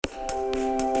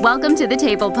Welcome to the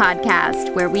Table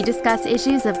Podcast, where we discuss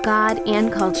issues of God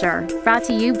and culture. Brought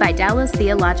to you by Dallas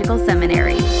Theological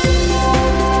Seminary.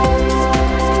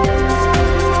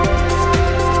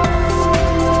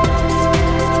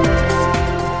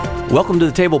 Welcome to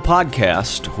the Table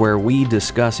Podcast, where we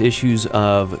discuss issues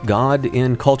of God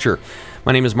and culture.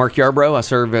 My name is Mark Yarbrough. I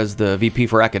serve as the VP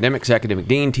for Academics, Academic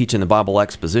Dean, teaching the Bible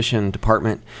Exposition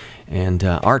Department. And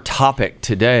our topic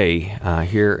today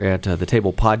here at the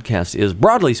Table Podcast is,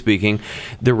 broadly speaking,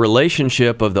 the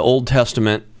relationship of the Old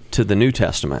Testament to the New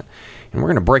Testament. And we're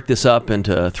going to break this up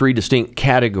into three distinct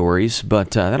categories,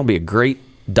 but that'll be a great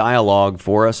dialogue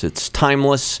for us. It's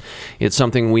timeless. It's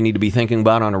something we need to be thinking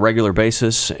about on a regular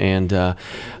basis. And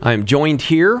I'm joined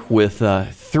here with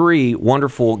three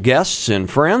wonderful guests and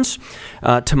friends.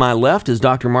 To my left is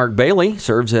Dr. Mark Bailey,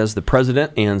 serves as the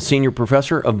president and senior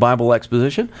professor of Bible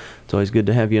Exposition. It's always good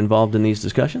to have you involved in these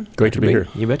discussions. Great to be here.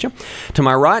 You betcha. To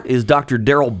my right is Dr.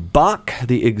 Darrell Bock,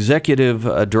 the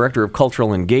executive director of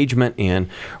cultural engagement and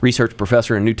research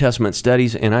professor in New Testament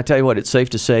studies. And I tell you what, it's safe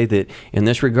to say that in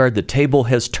this regard, the table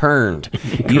has turned.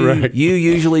 Correct. You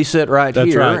usually sit right That's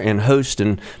here right. and host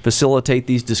and facilitate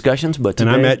these discussions, but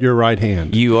today, And I'm at your right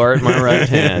hand. you are at my right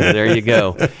hand. There you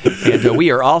go. And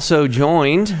we are also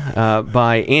joined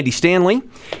by Andy Stanley.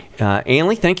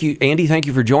 Andy, thank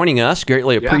you for joining us.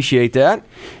 Greatly appreciate that.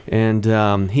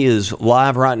 And he is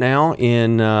live right now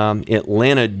in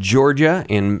Atlanta, Georgia.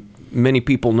 And many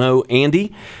people know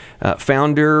Andy,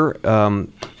 founder,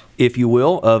 if you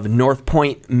will, of North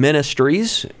Point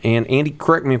Ministries. And Andy,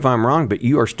 correct me if I'm wrong, but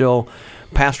you are still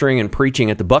pastoring and preaching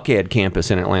at the Buckhead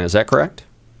campus in Atlanta. Is that correct?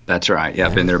 That's right. Yeah,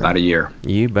 I've been there about a year.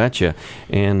 You betcha.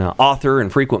 And author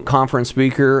and frequent conference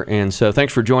speaker. And so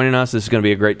thanks for joining us. This is going to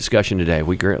be a great discussion today.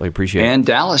 We greatly appreciate it. And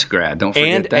Dallas grad, don't forget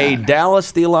And that. a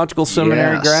Dallas Theological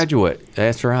Seminary Yes. graduate.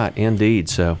 That's right, indeed.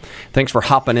 So thanks for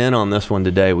hopping in on this one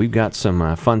today. We've got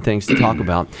some fun things to talk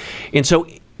about. And so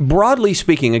broadly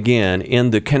speaking, again,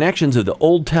 in the connections of the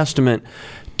Old Testament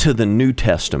to the New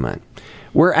Testament,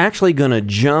 we're actually going to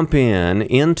jump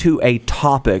into a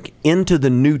topic into the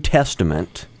New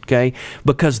Testament, okay,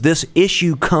 because this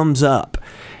issue comes up,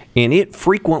 and it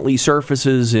frequently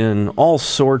surfaces in all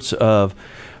sorts of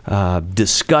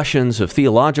discussions of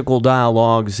theological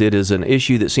dialogues. It is an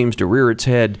issue that seems to rear its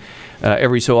head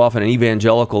every so often in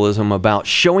evangelicalism about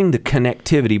showing the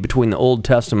connectivity between the Old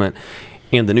Testament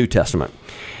and the New Testament.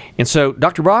 And so,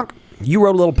 Dr. Bock, you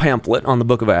wrote a little pamphlet on the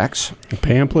book of Acts.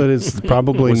 Pamphlet is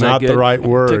probably Was that not good? the right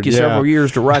word. It took you several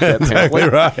years to write that Exactly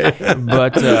pamphlet. right.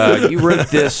 But you wrote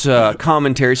this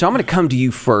commentary. So I'm going to come to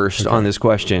you first on this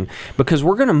question, because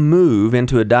we're going to move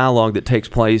into a dialogue that takes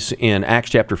place in Acts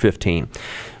chapter 15.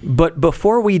 But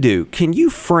before we do, can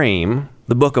you frame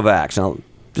the book of Acts? Now,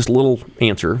 just a little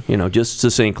answer, just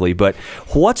succinctly, but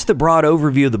what's the broad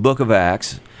overview of the book of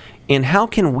Acts? And how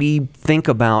can we think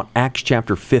about Acts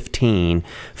chapter 15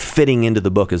 fitting into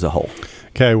the book as a whole?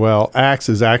 Okay, well, Acts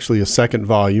is actually a second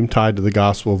volume tied to the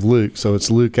Gospel of Luke. So it's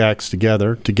Luke, Acts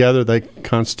together. Together they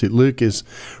constitute. Luke has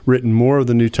written more of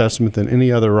the New Testament than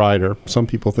any other writer. Some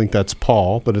people think that's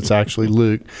Paul, but it's actually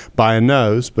Luke by a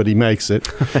nose, but he makes it.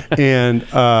 And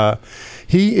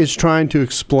he is trying to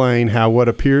explain how what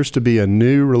appears to be a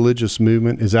new religious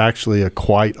movement is actually a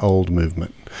quite old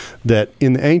movement. That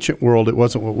in the ancient world, it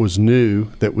wasn't what was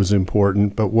new that was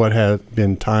important, but what had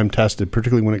been time-tested,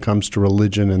 particularly when it comes to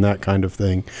religion and that kind of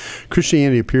thing.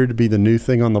 Christianity appeared to be the new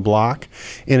thing on the block,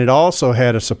 and it also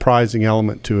had a surprising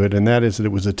element to it, and that is that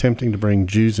it was attempting to bring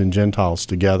Jews and Gentiles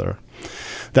together.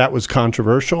 That was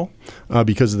controversial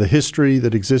because of the history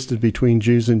that existed between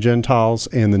Jews and Gentiles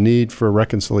and the need for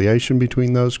reconciliation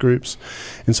between those groups.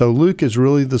 And so Luke is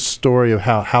really the story of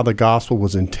how the gospel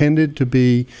was intended to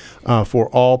be for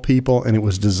all people, and it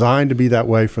was designed to be that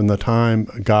way from the time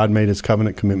God made his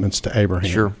covenant commitments to Abraham.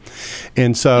 Sure.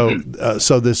 And so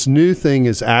so this new thing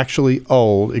is actually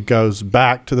old. It goes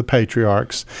back to the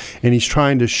patriarchs, and he's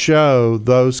trying to show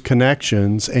those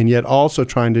connections and yet also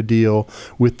trying to deal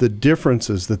with the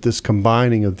differences that this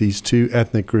combining of these two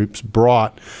ethnic groups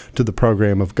brought to the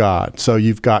program of God. So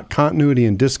you've got continuity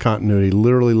and discontinuity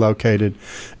literally located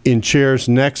in chairs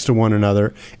next to one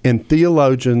another, and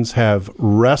theologians have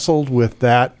wrestled with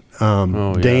that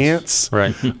dance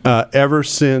Right. ever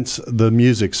since the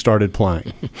music started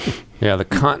playing. Yeah, the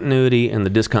continuity and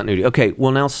the discontinuity. Okay,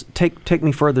 well now take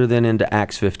me further then into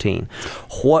Acts 15.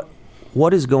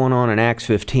 What is going on in Acts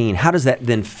 15? How does that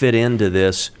then fit into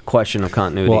this question of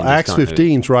continuity? Well, and Acts discontinuity?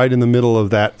 15 is right in the middle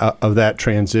of that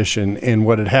transition, and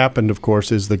what had happened, of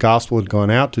course, is the gospel had gone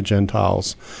out to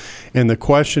Gentiles, and the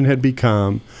question had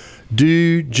become,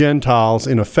 do Gentiles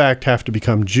in effect have to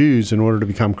become Jews in order to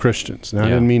become Christians? Now, I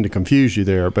didn't mean to confuse you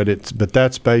there, but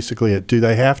that's basically it. Do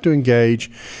they have to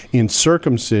engage in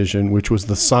circumcision, which was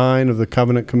the sign of the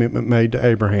covenant commitment made to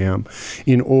Abraham,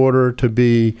 in order to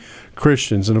be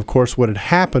Christians? And of course, what had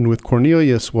happened with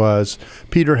Cornelius was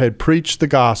Peter had preached the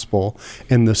gospel,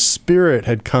 and the Spirit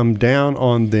had come down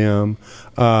on them,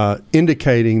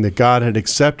 indicating that God had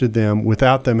accepted them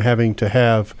without them having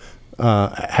to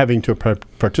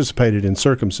participated in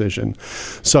circumcision.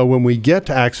 So when we get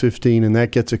to Acts 15 and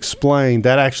that gets explained,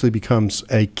 that actually becomes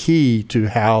a key to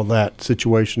how that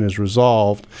situation is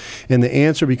resolved. And the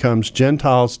answer becomes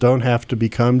Gentiles don't have to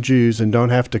become Jews and don't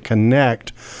have to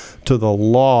connect to the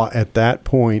law at that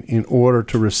point in order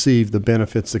to receive the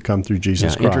benefits that come through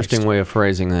Jesus Christ. Interesting way of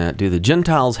phrasing that. Do the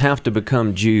Gentiles have to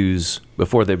become Jews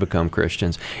before they become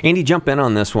Christians? Andy, jump in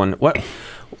on this one. What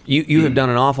you have done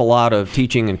an awful lot of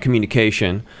teaching and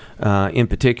communication, in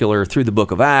particular through the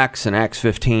book of Acts and Acts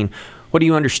 15. What do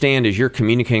you understand as you're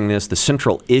communicating this, the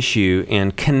central issue,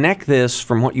 and connect this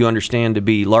from what you understand to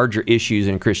be larger issues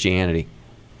in Christianity?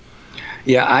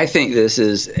 Yeah, I think this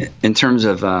is, in terms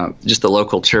of just the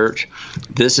local church,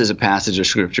 this is a passage of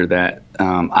Scripture that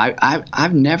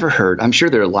I've never heard. I'm sure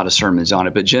there are a lot of sermons on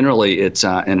it, but generally it's in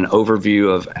an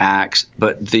overview of Acts.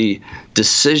 But the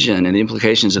decision and the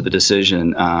implications of the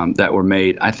decision that were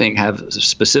made, I think, have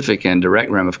specific and direct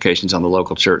ramifications on the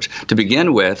local church. To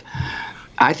begin with,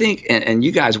 I think, and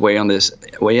you guys weigh in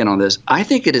on this, I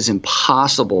think it is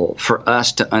impossible for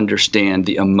us to understand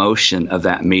the emotion of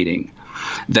that meeting.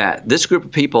 That this group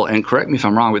of people, and correct me if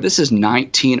I'm wrong, but this is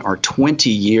 19 or 20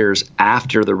 years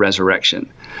after the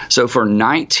resurrection. So for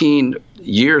 19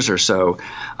 years or so,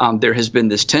 there has been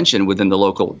this tension within the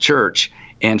local church,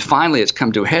 and finally it's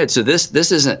come to a head. So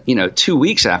this isn't 2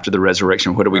 weeks after the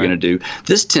resurrection. What are we going to do?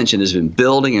 This tension has been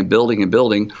building and building and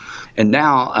building, and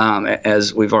now,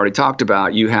 as we've already talked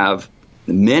about, you have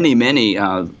many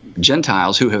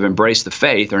Gentiles who have embraced the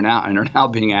faith are now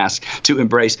being asked to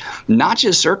embrace not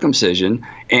just circumcision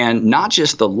and not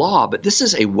just the law, but this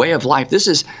is a way of life. This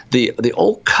is the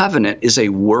old covenant is a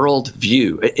world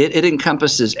view. It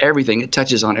encompasses everything. It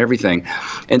touches on everything.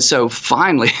 And so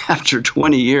finally, after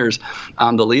 20 years,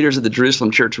 the leaders of the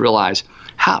Jerusalem church realized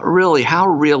how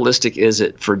realistic is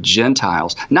it for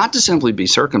Gentiles not to simply be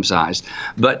circumcised,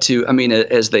 but to,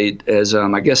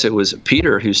 I guess it was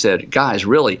Peter who said, guys,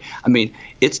 really,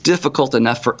 it's difficult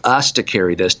enough for us to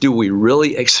carry this. Do we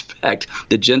really expect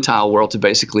the Gentile world to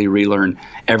basically relearn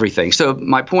everything? So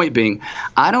my point being,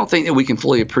 I don't think that we can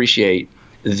fully appreciate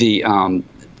the I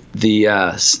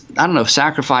don't know if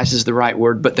sacrifice is the right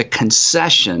word, but the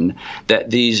concession that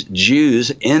these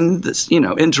Jews in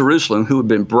Jerusalem who had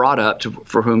been brought up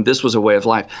for whom this was a way of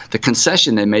life, the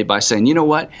concession they made by saying, you know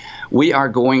what, we are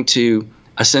going to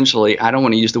essentially, I don't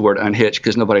want to use the word unhitch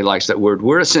because nobody likes that word.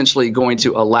 We're essentially going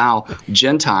to allow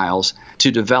Gentiles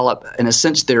to develop, in a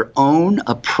sense, their own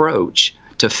approach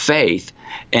to faith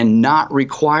and not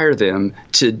require them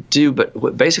to do, but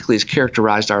what basically has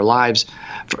characterized our lives,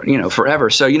 forever.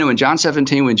 So, in John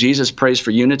 17, when Jesus prays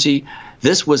for unity,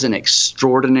 this was an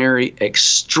extraordinary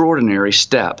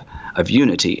step of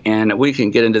unity. And we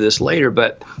can get into this later,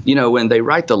 but, when they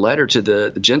write the letter to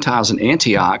the Gentiles in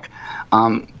Antioch,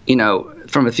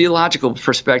 from a theological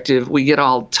perspective, we get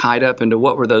all tied up into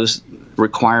what were those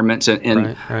requirements.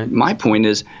 And right. My point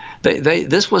is,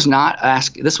 this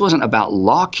wasn't about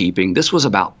law keeping. This was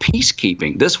about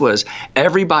peacekeeping. This was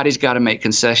everybody's got to make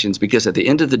concessions because at the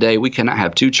end of the day, we cannot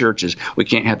have two churches. We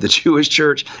can't have the Jewish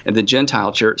church and the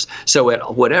Gentile church. So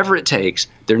at whatever it takes,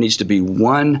 there needs to be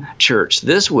one church.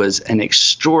 This was an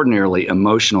extraordinarily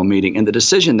emotional meeting, and the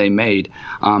decision they made,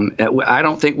 I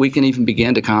don't think we can even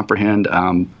begin to comprehend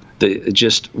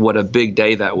just what a big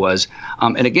day that was.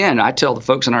 And again, I tell the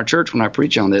folks in our church when I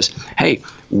preach on this, hey,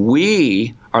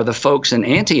 we are the folks in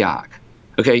Antioch.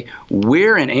 Okay,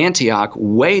 we're in Antioch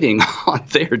waiting on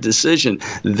their decision.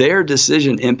 Their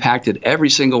decision impacted every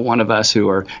single one of us who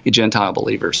are Gentile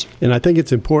believers. And I think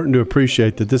it's important to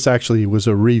appreciate that this actually was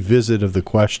a revisit of the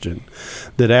question.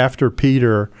 That after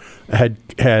Peter had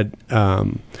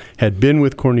been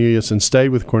with Cornelius and stayed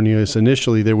with Cornelius,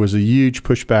 initially there was a huge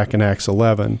pushback in Acts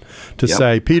 11 to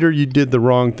say, Peter, you did the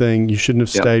wrong thing. You shouldn't have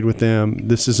stayed with them.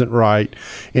 This isn't right.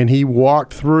 And he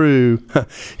walked through.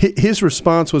 His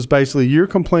response was basically, your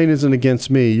complaint isn't against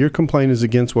me. Your complaint is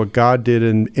against what God did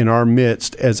in our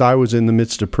midst as I was in the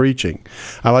midst of preaching.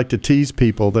 I like to tease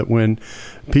people that when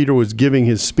Peter was giving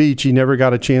his speech, he never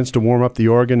got a chance to warm up the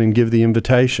organ and give the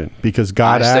invitation because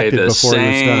God acted before it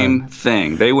was done. Same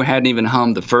thing. They hadn't even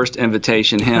hummed the first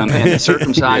invitation hymn, and the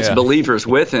circumcised believers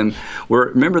with him were,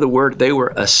 remember the word, they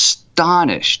were astonished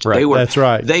astonished. Right. That's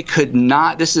right. They could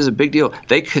not, this is a big deal,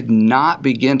 they could not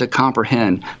begin to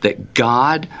comprehend that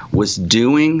God was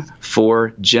doing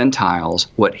for Gentiles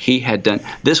what he had done.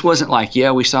 This wasn't like,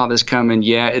 yeah, we saw this coming,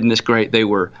 yeah, isn't this great? They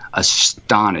were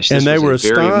astonished. This and they were was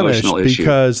a very astonished emotional issue.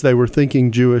 because they were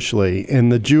thinking Jewishly.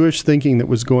 And the Jewish thinking that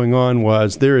was going on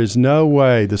was, there is no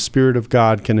way the Spirit of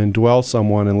God can indwell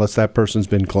someone unless that person's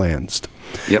been cleansed.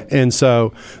 Yep. And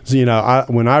so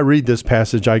when I read this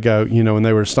passage, I go, when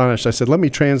they were astonished, I said, let me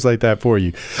translate that for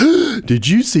you. Did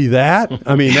you see that?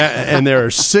 I mean, and there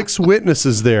are 6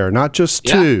 witnesses there, not just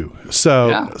 2.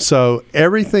 So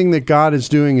everything that God is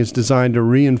doing is designed to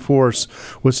reinforce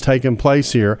what's taken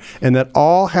place here, and that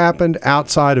all happened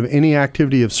outside of any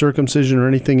activity of circumcision or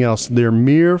anything else. Their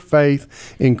mere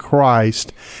faith in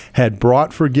Christ had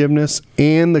brought forgiveness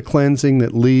and the cleansing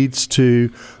that leads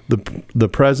to the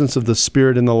presence of the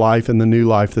Spirit in the life and the new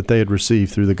life that they had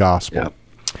received through the gospel. Yep.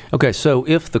 Okay, so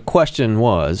if the question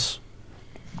was,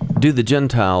 do the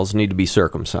Gentiles need to be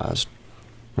circumcised?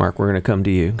 Mark, we're going to come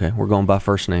to you. Okay, we're going by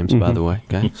first names, by the way.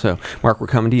 Okay, so Mark, we're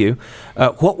coming to you.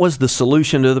 What was the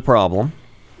solution to the problem,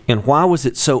 and why was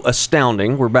it so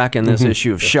astounding? We're back in this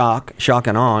issue of shock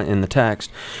and awe in the text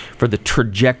for the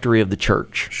trajectory of the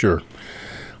church. Sure.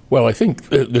 Well, I think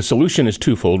the solution is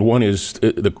twofold. One is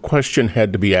the question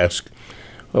had to be asked,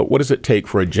 what does it take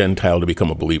for a Gentile to become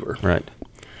a believer? Right.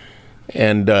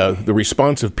 And the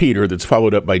response of Peter that's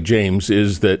followed up by James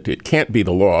is that it can't be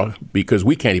the law because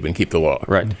we can't even keep the law.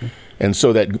 Right. And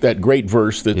so that great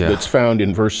verse that's found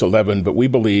in verse 11, but we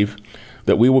believe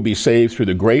that we will be saved through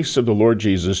the grace of the Lord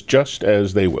Jesus just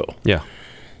as they will. Yeah.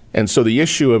 And so the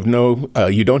issue of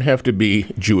you don't have to be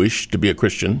Jewish to be a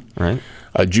Christian. Right.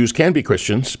 Jews can be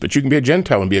Christians, but you can be a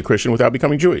Gentile and be a Christian without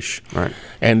becoming Jewish. Right.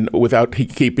 And without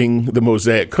keeping the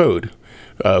Mosaic Code,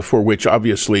 for which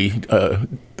obviously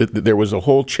there was a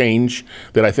whole change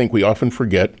that I think we often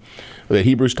forget, that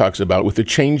Hebrews talks about. With the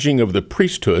changing of the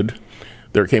priesthood,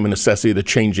 there came a necessity of the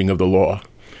changing of the law.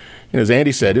 And as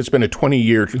Andy said, it's been a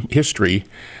 20-year history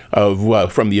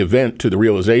of from the event to the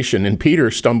realization, and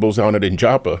Peter stumbles on it in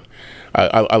Joppa.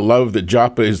 I love that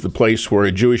Joppa is the place where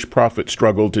a Jewish prophet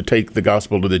struggled to take the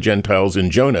gospel to the Gentiles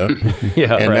in Jonah,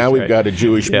 now we've got a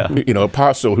Jewish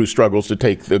apostle who struggles to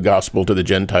take the gospel to the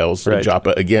Gentiles in Joppa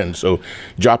again. So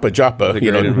Joppa,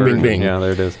 bing, bing. Yeah,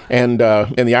 there it is. And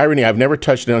the irony, I've never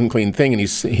touched an unclean thing, and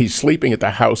he's sleeping at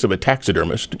the house of a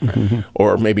taxidermist,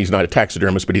 or maybe he's not a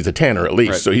taxidermist, but he's a tanner at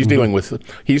least. So he's dealing with,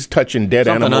 he's touching dead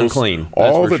Something animals unclean,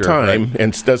 all the sure, time,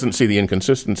 and doesn't see the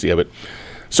inconsistency of it.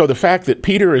 So the fact that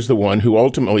Peter is the one who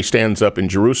ultimately stands up in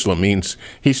Jerusalem means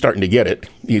he's starting to get it.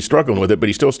 He's struggling with it, but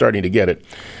he's still starting to get it.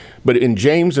 But in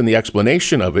James, and the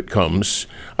explanation of it comes,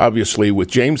 obviously, with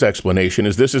James' explanation,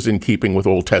 is this is in keeping with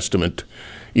Old Testament,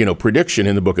 prediction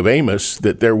in the book of Amos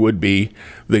that there would be,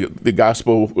 the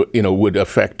gospel, would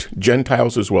affect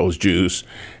Gentiles as well as Jews,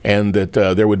 and that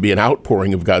there would be an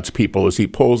outpouring of God's people as he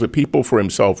pulls a people for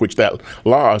himself, which that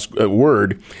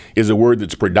word is a word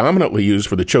that's predominantly used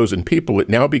for the chosen people. It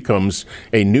now becomes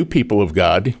a new people of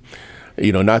God.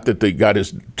 Not that God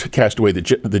has cast away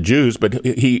the Jews, but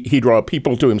he drew a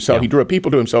people to himself. Yeah. He drew a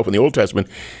people to himself in the Old Testament.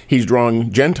 He's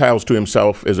drawing Gentiles to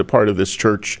himself as a part of this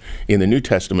church in the New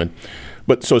Testament.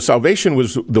 But so salvation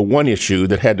was the one issue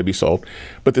that had to be solved.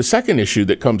 But the second issue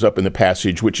that comes up in the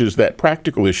passage, which is that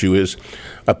practical issue, is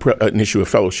an issue of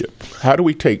fellowship. How do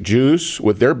we take Jews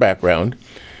with their background,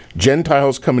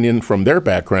 Gentiles coming in from their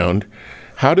background,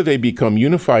 how do they become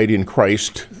unified in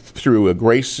Christ through a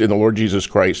grace in the Lord Jesus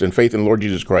Christ and faith in the Lord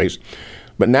Jesus Christ?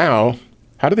 But now,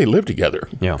 how do they live together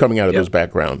coming out of those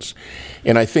backgrounds?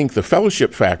 And I think the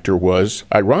fellowship factor was,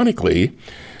 ironically,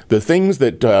 the things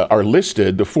that are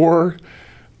listed, the 4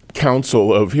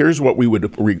 counsel of here's what we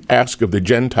would ask of the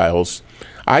Gentiles,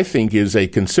 I think is a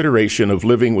consideration of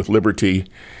living with liberty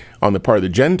on the part of the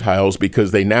Gentiles,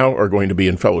 because they now are going to be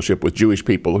in fellowship with Jewish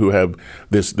people who have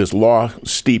this law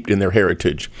steeped in their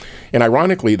heritage. And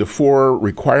ironically, the 4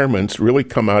 requirements really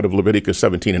come out of Leviticus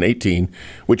 17 and 18,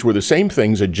 which were the same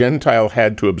things a Gentile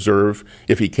had to observe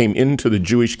if he came into the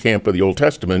Jewish camp of the Old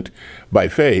Testament by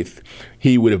faith.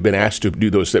 He would have been asked to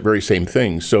do those very same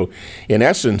things. So in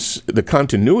essence, the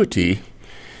continuity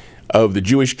of the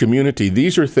Jewish community,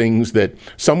 these are things that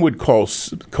some would call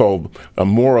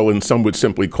moral and some would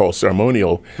simply call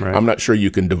ceremonial. Right. I'm not sure you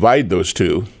can divide those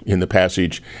two in the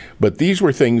passage, but these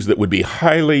were things that would be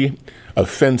highly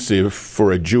offensive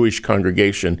for a Jewish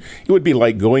congregation. It would be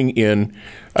like going in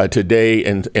today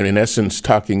and in essence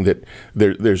talking that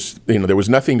there was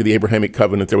nothing to the Abrahamic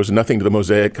covenant, there was nothing to the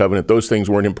Mosaic covenant, those things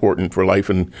weren't important for life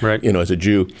and as a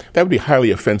Jew. That would be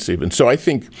highly offensive. And so I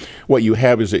think what you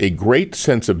have is a great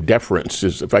sense of deference,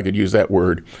 if I could use that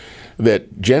word,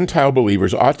 that Gentile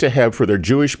believers ought to have for their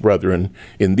Jewish brethren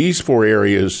in these 4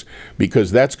 areas,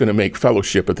 because that's going to make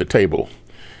fellowship at the table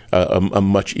a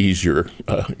much easier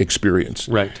experience.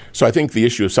 Right. So I think the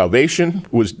issue of salvation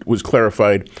was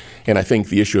clarified, and I think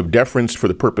the issue of deference for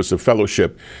the purpose of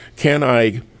fellowship. Can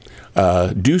I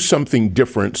do something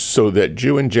different so that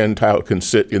Jew and Gentile can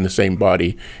sit in the same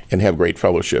body and have great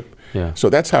fellowship? Yeah. So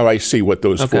that's how I see what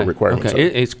those 4 requirements are.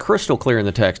 It's crystal clear in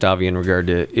the text, Avi, in regard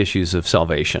to issues of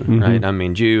salvation, right? I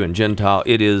mean, Jew and Gentile,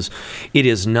 it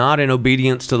is not in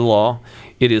obedience to the law.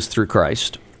 It is through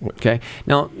Christ. Okay.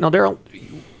 Now, Daryl,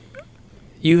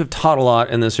 you have taught a lot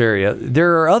in this area.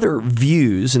 There are other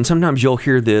views, and sometimes you'll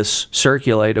hear this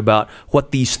circulate about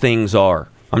what these things are.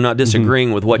 I'm not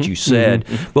disagreeing with what you said,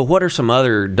 but what are some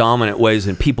other dominant ways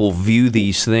that people view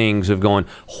these things of going,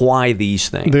 why these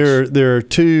things? There are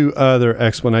 2 other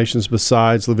explanations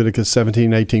besides Leviticus 17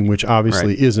 and 18, which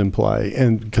obviously is in play.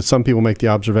 And because some people make the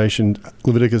observation,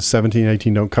 Leviticus 17 and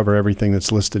 18 don't cover everything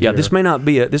that's listed here. This may not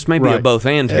be this may be a both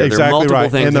and here. Exactly, there are multiple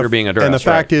things that are being addressed. And the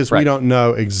fact is, we don't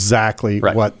know exactly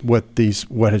what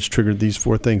has triggered these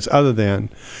 4 things, other than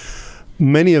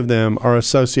many of them are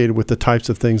associated with the types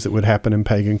of things that would happen in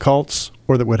pagan cults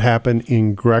or that would happen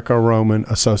in Greco-Roman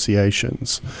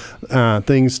associations.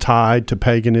 Things tied to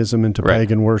paganism and to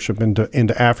pagan worship and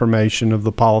into affirmation of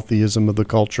the polytheism of the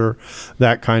culture,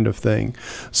 that kind of thing.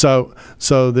 So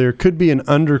there could be an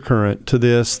undercurrent to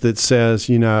this that says,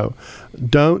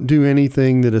 don't do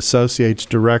anything that associates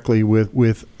directly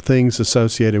with things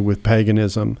associated with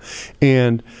paganism.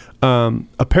 And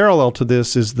a parallel to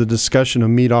this is the discussion of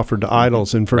meat offered to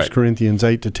idols in 1 Corinthians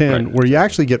 8 to 10, where you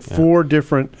actually get 4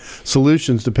 different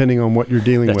solutions depending on what you're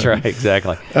dealing with. That's right,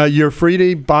 exactly. You're free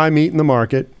to buy meat in the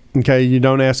market. Okay, you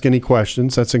don't ask any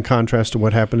questions. That's in contrast to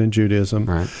what happened in Judaism.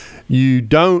 Right.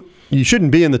 You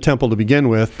shouldn't be in the temple to begin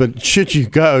with, but should you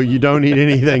go, you don't eat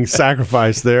anything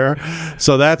sacrificed there.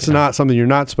 So that's not something you're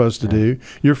not supposed to do.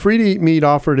 You're free to eat meat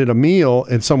offered at a meal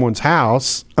in someone's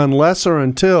house, unless or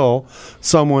until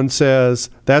someone says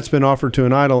that's been offered to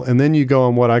an idol, and then you go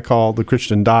on what I call the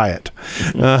Christian diet.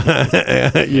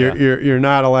 You're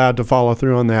not allowed to follow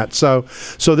through on that. So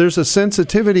there's a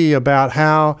sensitivity about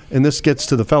how, and this gets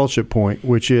to the fellowship point,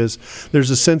 which is there's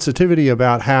a sensitivity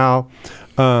about how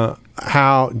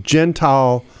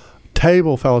Gentile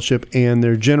table fellowship and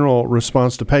their general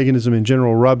response to paganism in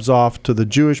general rubs off to the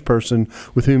Jewish person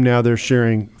with whom now they're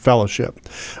sharing fellowship.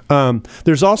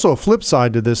 There's also a flip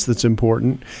side to this that's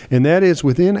important, and that is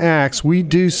within Acts we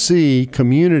do see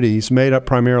communities made up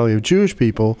primarily of Jewish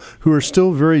people who are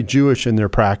still very Jewish in their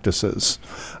practices.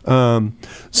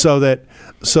 So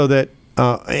that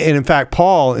and in fact,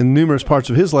 Paul, in numerous parts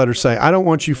of his letters, say, I don't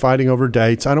want you fighting over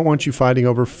dates. I don't want you fighting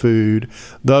over food,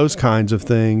 those kinds of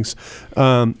things,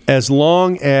 as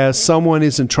long as someone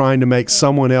isn't trying to make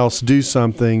someone else do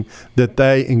something that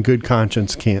they, in good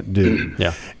conscience, can't do.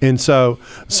 Yeah. And so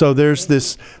there's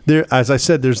this, as I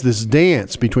said, there's this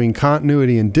dance between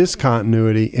continuity and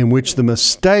discontinuity in which the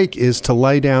mistake is to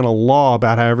lay down a law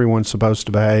about how everyone's supposed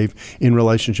to behave in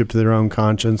relationship to their own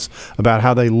conscience, about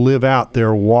how they live out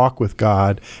their walk with God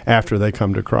after they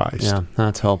come to Christ. Yeah,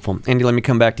 that's helpful. Andy, let me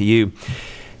come back to you.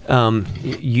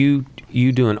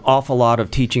 You do an awful lot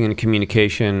of teaching and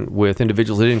communication with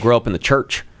individuals that didn't grow up in the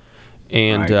church.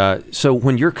 And so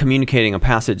when you're communicating a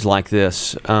passage like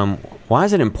this, why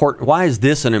is it important? Why is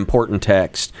this an important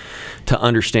text to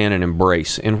understand and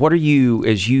embrace? And what are you,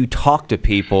 as you talk to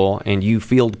people and you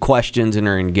field questions and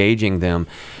are engaging them,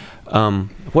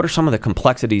 what are some of the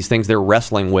complexities, things they're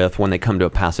wrestling with when they come to a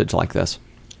passage like this?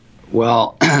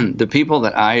 Well, the people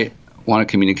that I want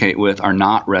to communicate with are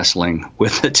not wrestling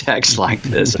with a text like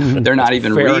this. They're not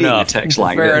even reading a text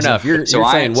like this. Fair enough. You're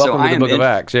saying, welcome to the book of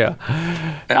Acts, yeah.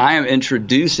 I am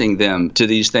introducing them to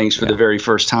these things for the very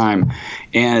first time.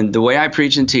 And the way I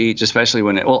preach and teach, especially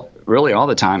really all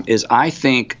the time, is I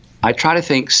try to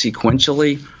think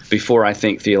sequentially before I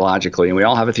think theologically. And we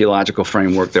all have a theological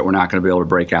framework that we're not going to be able to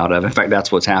break out of. In fact, that's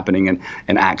what's happening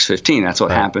in Acts 15. That's what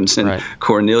happens in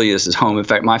Cornelius' home. In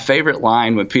fact, my favorite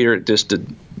line when Peter, just to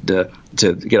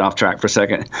get off track for a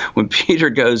second, when Peter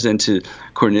goes into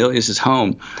Cornelius'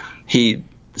 home, he's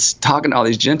talking to all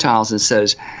these Gentiles and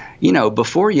says,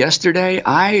 before yesterday,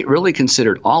 I really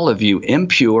considered all of you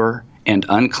impure and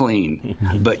unclean.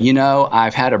 But, you know,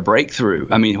 I've had a breakthrough.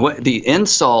 I mean, what the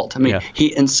insult, I mean,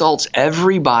 he insults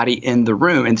everybody in the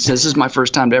room and says, this is my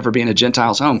first time to ever be in a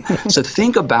Gentile's home. So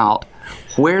think about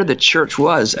where the church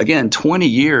was, again, 20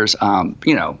 years,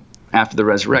 you know, after the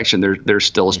resurrection. There's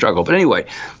still a struggle. But anyway,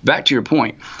 back to your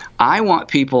point. I want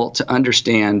people to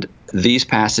understand these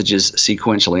passages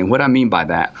sequentially. And what I mean by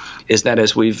that is that,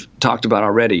 as we've talked about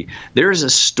already, there is a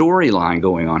storyline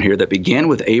going on here that began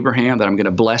with Abraham, that I'm going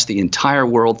to bless the entire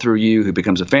world through you, who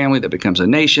becomes a family, that becomes a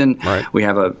nation. Right. We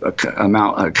have a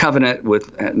covenant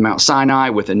at Mount Sinai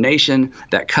with a nation.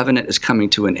 That covenant is coming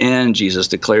to an end. Jesus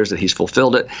declares that he's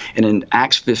fulfilled it. And in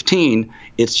Acts 15,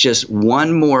 it's just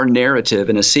one more narrative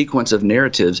in a sequence of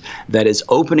narratives that is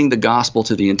opening the gospel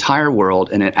to the entire world.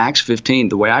 And in Acts 15,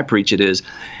 the way I preach it is,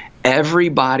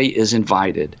 everybody is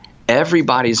invited.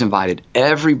 Everybody is invited.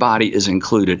 Everybody is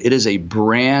included. It is a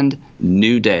brand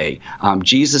new day.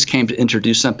 Jesus came to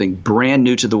introduce something brand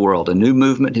new to the world, a new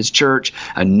movement, his church,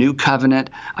 a new covenant,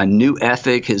 a new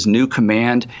ethic, his new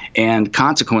command, and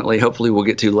consequently, hopefully we'll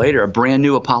get to later, a brand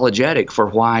new apologetic for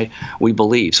why we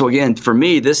believe. So again, for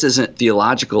me, this isn't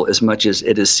theological as much as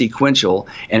it is sequential,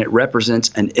 and it represents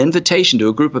an invitation to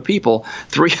a group of people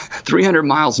 300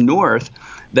 miles north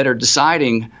that are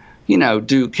deciding, you know,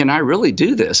 can I really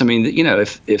do this? I mean, you know,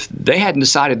 if they hadn't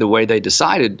decided the way they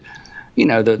decided, you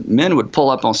know, the men would pull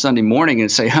up on Sunday morning and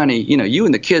say, honey, you know, you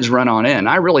and the kids run on in.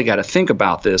 I really got to think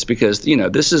about this because, you know,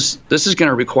 this is going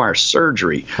to require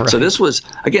surgery. Right. So this was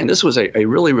a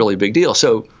really, really big deal.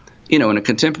 So, you know, in a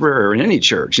contemporary or in any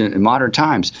church in modern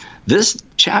times, this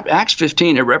Acts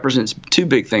 15, it represents two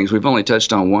big things. We've only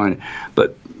touched on one,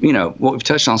 but, you know, what we've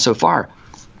touched on so far,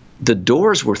 the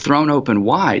doors were thrown open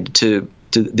wide to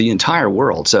the entire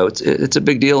world. So it's a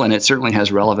big deal, and it certainly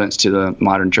has relevance to the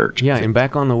modern church. Yeah, and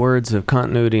back on the words of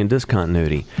continuity and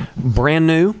discontinuity, brand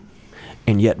new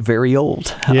and yet very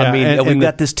old. Yeah, I mean, we've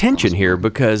got this tension here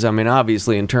because, I mean,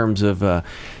 obviously in terms of the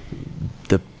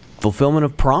fulfillment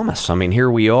of promise. I mean,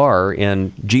 here we are,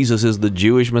 and Jesus is the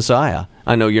Jewish Messiah.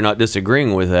 I know you're not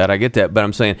disagreeing with that. I get that. But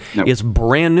I'm saying It's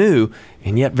brand new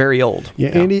and yet very old. Yeah,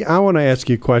 Andy, I want to ask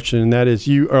you a question, and that is,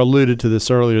 you alluded to this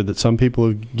earlier, that some people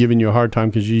have given you a hard time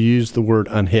because you used the word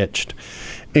unhitched.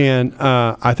 And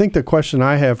I think the question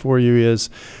I have for you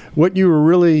is, what you were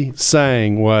really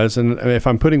saying was, and if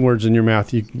I'm putting words in your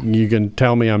mouth, you can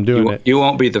tell me I'm doing it. You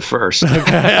won't be the first.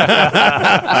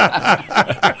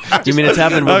 You mean it's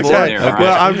happened before? Okay. Right.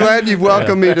 Well, I'm glad you've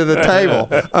welcomed me to the table.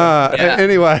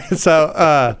 Anyway,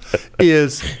 so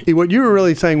is what you were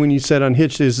really saying when you said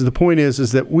unhitched is the point is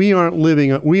that we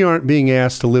aren't being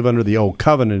asked to live under the old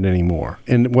covenant anymore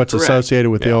and what's Correct. Associated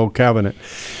with the old covenant.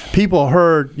 People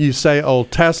heard you say Old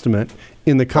Testament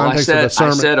in the context of a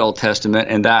sermon. I said Old Testament,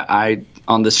 and that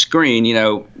on the screen, you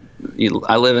know,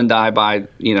 I live and die by,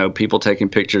 you know, people taking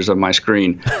pictures of my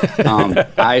screen.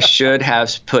 I should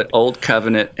have put Old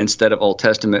Covenant instead of Old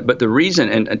Testament. But the reason,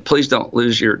 and please don't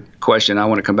lose your question, I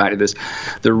want to come back to this.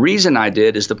 The reason I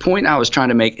did is the point I was trying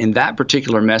to make in that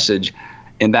particular message,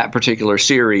 in that particular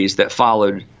series that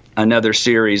followed another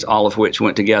series, all of which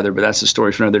went together, but that's a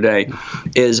story for another day,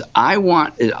 is I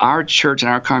want our church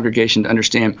and our congregation to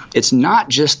understand it's not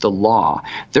just the law.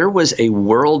 There was a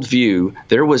worldview,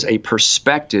 there was a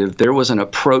perspective, there was an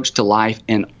approach to life,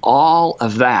 and all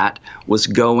of that was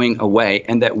going away,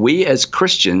 and that we as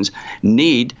Christians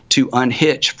need to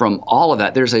unhitch from all of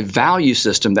that. There's a value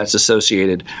system that's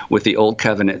associated with the Old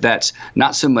Covenant that's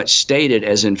not so much stated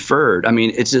as inferred. I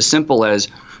mean, it's as simple as,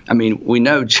 we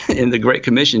know in the Great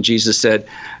Commission, Jesus said,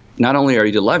 not only are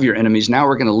you to love your enemies, now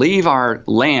we're going to leave our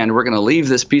land, we're going to leave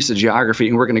this piece of geography,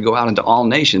 and we're going to go out into all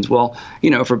nations. Well, you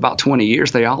know, for about 20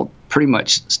 years, they all pretty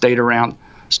much stayed around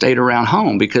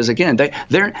home because, again,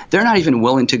 they're not even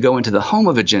willing to go into the home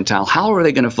of a Gentile. How are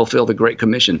they going to fulfill the Great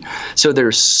Commission? So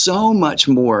there's so much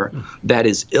more that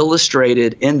is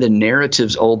illustrated in the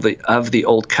narratives of the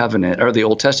Old Covenant, or the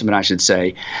Old Testament, I should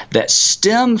say, that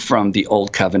stem from the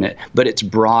Old Covenant, but it's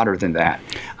broader than that.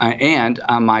 And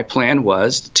my plan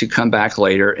was to come back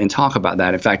later and talk about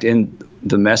that. In fact, in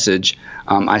the message,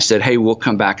 I said, hey, we'll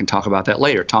come back and talk about that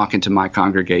later, talking to my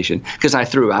congregation, because I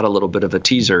threw out a little bit of a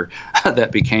teaser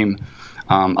that became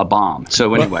a bomb.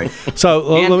 So anyway,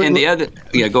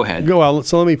 go ahead. Go on.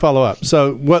 So let me follow up.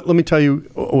 So let me tell you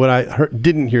what I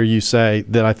didn't hear you say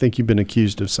that I think you've been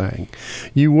accused of saying.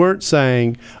 You weren't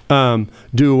saying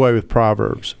do away with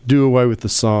Proverbs, do away with the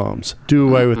Psalms, do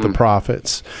away with the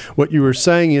prophets. What you were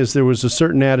saying is there was a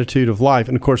certain attitude of life.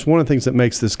 And of course, one of the things that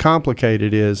makes this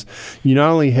complicated is you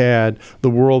not only had the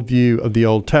worldview of the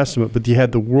Old Testament, but you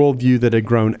had the worldview that had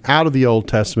grown out of the Old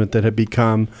Testament that had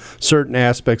become certain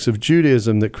aspects of Judaism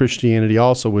Judaism that Christianity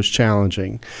also was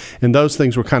challenging, and those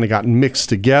things were kind of gotten mixed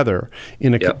together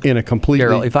in a completely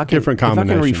Darryl, different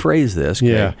combination. If I can rephrase this,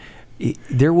 okay,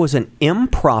 there was an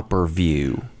improper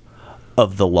view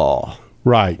of the law.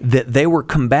 Right. That they were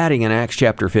combating in Acts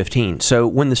chapter 15. So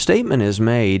when the statement is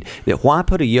made that why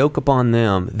put a yoke upon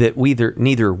them that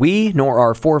neither we nor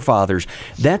our forefathers,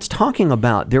 that's talking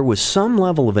about there was some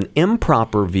level of an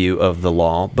improper view of the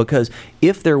law, because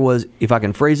if there was, if I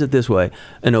can phrase it this way,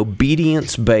 an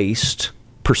obedience-based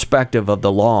perspective of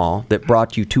the law that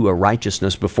brought you to a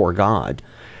righteousness before God,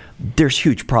 there's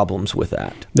huge problems with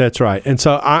that. That's right. And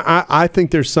so I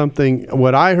think there's something,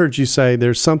 what I heard you say,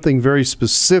 there's something very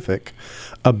specific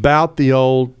about the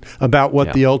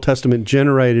what the Old Testament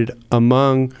generated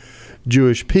among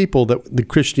Jewish people that the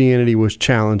Christianity was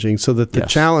challenging, so that the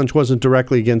challenge wasn't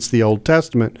directly against the Old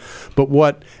Testament, but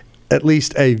what at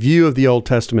least a view of the Old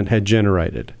Testament had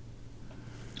generated.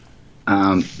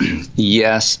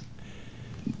 Yes,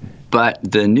 but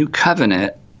the New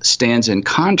Covenant stands in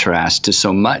contrast to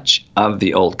so much of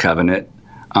the Old Covenant.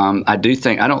 I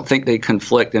don't think they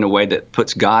conflict in a way that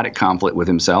puts God at conflict with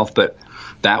himself, but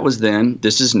that was then,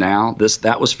 this is now,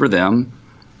 that was for them,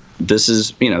 this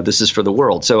is for the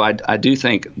world. So I do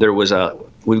think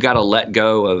we've got to let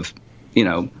go of,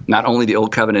 not only the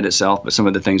Old Covenant itself, but some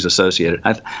of the things associated.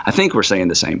 I think we're saying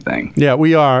the same thing. Yeah,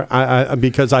 we are.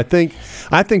 Because I think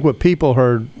what people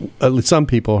heard, some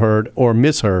people heard or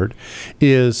misheard,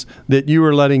 is that you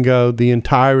were letting go the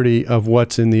entirety of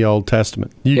what's in the Old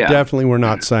Testament. You definitely were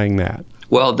not saying that.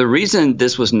 Well, the reason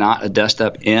this was not addressed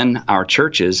up in our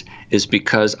churches is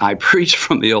because I preach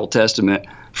from the Old Testament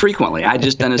frequently. I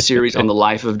just done a series on the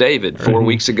life of David. 4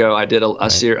 weeks ago, I did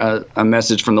a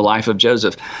message from the life of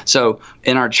Joseph. So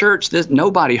in our church,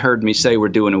 nobody heard me say we're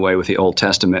doing away with the Old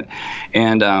Testament.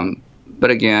 And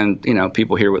but again,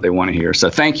 people hear what they want to hear. So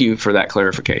thank you for that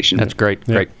clarification. That's great.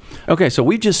 Yeah. Great. Okay, so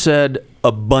we've just said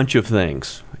a bunch of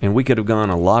things, and we could have gone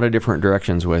a lot of different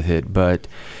directions with it, but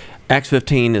Acts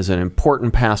 15 is an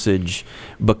important passage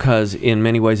because in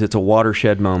many ways it's a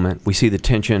watershed moment. We see the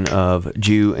tension of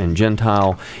Jew and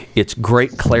Gentile. Its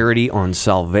great clarity on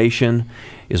salvation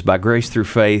is by grace through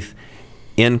faith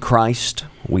in Christ.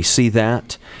 We see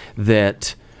that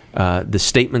the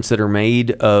statements that are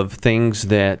made of things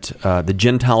that the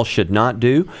Gentiles should not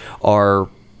do are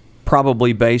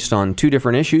probably based on two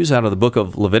different issues out of the book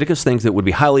of Leviticus, things that would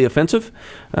be highly offensive.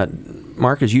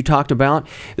 Mark, as you talked about,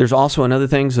 there's also another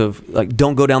things of, like,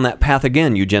 don't go down that path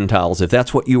again, you Gentiles, if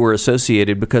that's what you were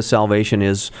associated, because salvation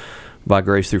is by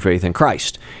grace through faith in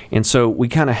Christ. And so we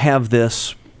kind of have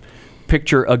this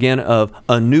picture, again, of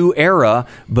a new era,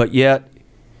 but yet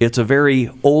it's a very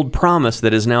old promise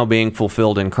that is now being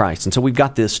fulfilled in Christ. And so we've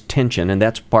got this tension, and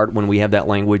that's part when we have that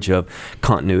language of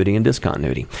continuity and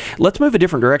discontinuity. Let's move a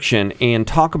different direction and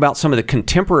talk about some of the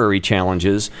contemporary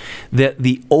challenges that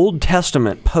the Old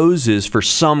Testament poses for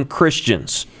some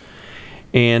Christians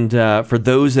and for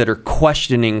those that are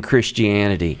questioning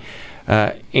Christianity.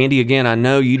 Andy, again, I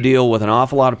know you deal with an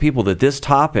awful lot of people that this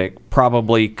topic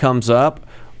probably comes up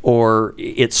or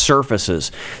it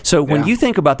surfaces. So when you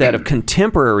think about that of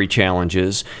contemporary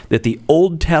challenges that the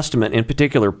Old Testament in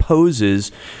particular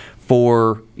poses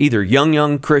for either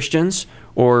young Christians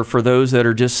or for those that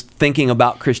are just thinking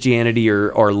about Christianity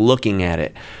or looking at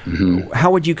it, how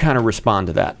would you kind of respond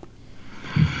to that?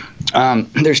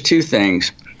 There's two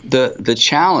things. The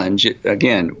challenge,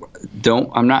 again,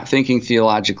 I'm not thinking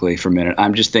theologically for a minute.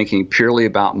 I'm just thinking purely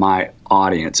about my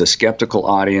audience, a skeptical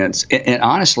audience, and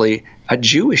honestly, a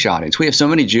Jewish audience. We have so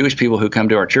many Jewish people who come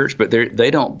to our church, but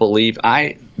they don't believe.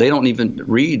 They don't even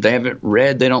read. They haven't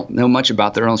read. They don't know much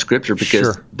about their own scripture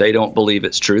because they don't believe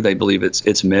it's true. They believe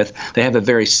it's myth. They have a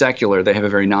very secular. They have a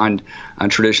very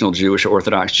non-traditional Jewish,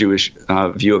 Orthodox Jewish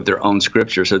view of their own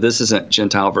scripture. So this isn't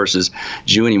Gentile versus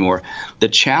Jew anymore.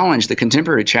 The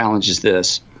contemporary challenge is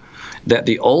this: that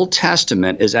the Old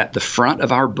Testament is at the front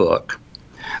of our book,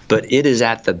 but it is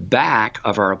at the back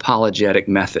of our apologetic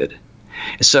method.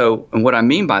 So what I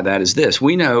mean by that is this: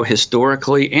 we know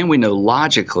historically and we know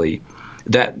logically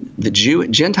that the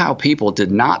Gentile people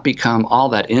did not become all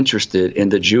that interested in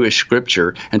the Jewish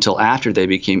scripture until after they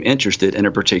became interested in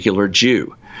a particular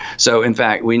Jew. So in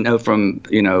fact, we know from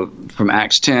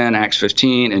Acts 10, Acts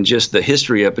 15, and just the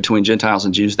history of between Gentiles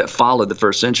and Jews that followed the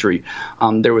first century,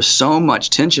 there was so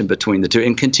much tension between the two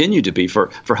and continued to be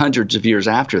for hundreds of years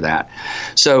after that.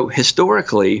 So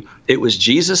historically, it was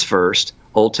Jesus first,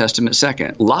 Old Testament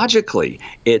second. Logically,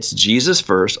 it's Jesus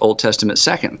first, Old Testament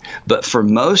second. But for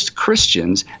most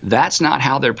Christians, that's not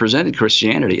how they're presented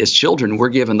Christianity. As children, we're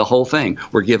given the whole thing.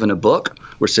 We're given a book.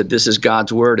 We're said, this is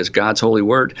God's word. It's God's holy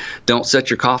word. Don't set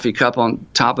your coffee cup on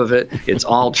top of it. It's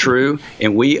all true.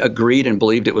 And we agreed and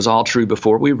believed it was all true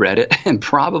before we read it. And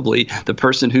probably the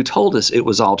person who told us it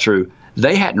was all true,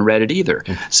 they hadn't read it either.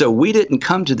 So we didn't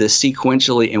come to this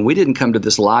sequentially, and we didn't come to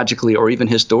this logically or even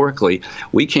historically.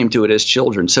 We came to it as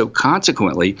children. So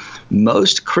consequently,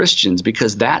 most Christians,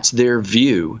 because that's their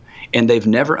view, and they've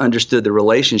never understood the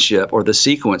relationship or the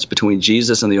sequence between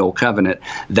Jesus and the Old Covenant,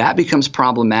 that becomes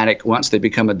problematic once they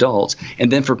become adults.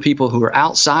 And then for people who are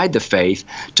outside the faith,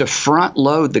 to front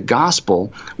load the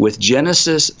gospel with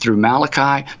Genesis through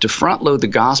Malachi, to front load the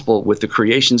gospel with the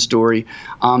creation story,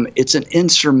 it's an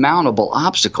insurmountable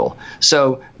obstacle.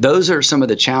 So those are some of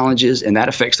the challenges, and that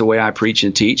affects the way I preach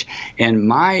and teach. And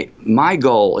my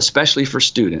goal, especially for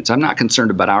students, I'm not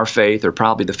concerned about our faith or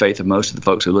probably the faith of most of the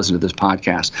folks who listen to this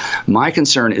podcast. My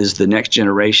concern is the next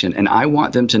generation, and I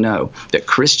want them to know that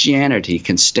Christianity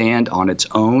can stand on its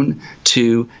own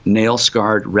two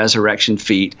nail-scarred resurrection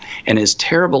feet. And as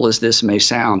terrible as this may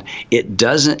sound, it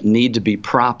doesn't need to be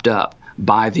propped up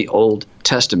by the Old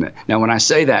Testament. Now, when I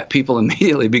say that, people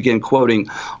immediately begin quoting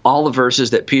all the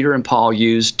verses that Peter and Paul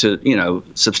used to,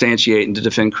 substantiate and to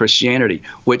defend Christianity,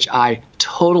 which I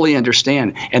totally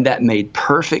understand, and that made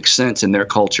perfect sense in their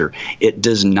culture. It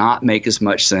does not make as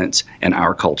much sense in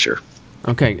our culture.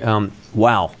 Okay,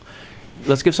 wow.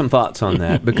 Let's give some thoughts on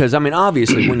that, because,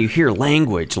 obviously, when you hear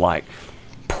language like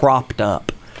propped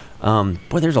up,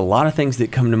 there's a lot of things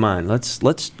that come to mind. Let's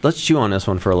chew on this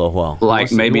one for a little while.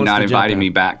 Like maybe not inviting me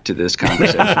back to this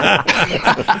conversation.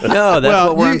 No, that's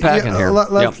what we're unpacking here.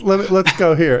 Let's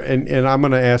go here, and I'm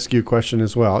going to ask you a question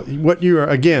as well. What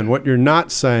you're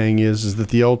not saying is that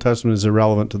the Old Testament is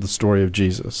irrelevant to the story of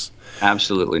Jesus.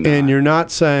 Absolutely not. And you're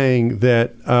not saying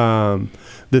that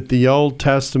that the Old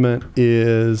Testament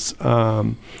is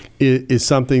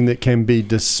something that can be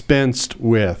dispensed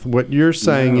with. What you're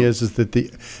saying is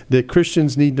that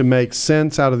Christians need to make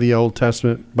sense out of the Old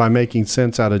Testament by making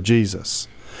sense out of Jesus.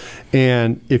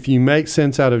 And if you make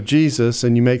sense out of Jesus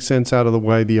and you make sense out of the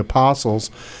way the apostles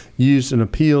used and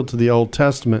appealed to the Old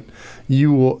Testament,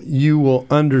 you will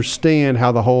understand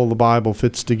how the whole of the Bible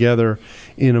fits together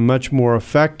in a much more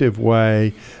effective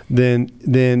way than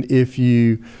if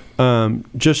you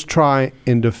just try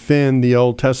and defend the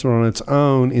Old Testament on its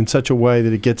own in such a way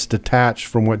that it gets detached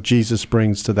from what Jesus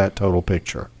brings to that total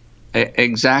picture.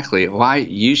 Exactly. Why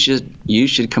you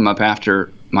should come up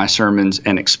after my sermons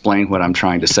and explain what I'm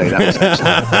trying to say. That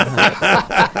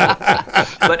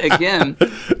was But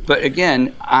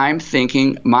again, I'm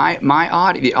thinking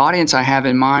the audience I have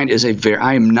in mind is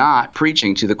I am not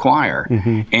preaching to the choir,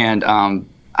 and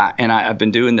I've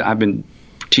been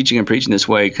teaching and preaching this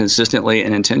way consistently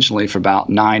and intentionally for about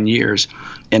 9 years,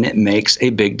 and it makes a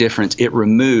big difference. It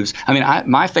removes,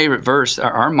 my favorite verse,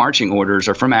 our marching orders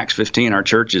are from Acts 15, our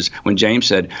churches, when James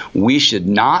said, we should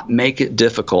not make it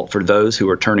difficult for those who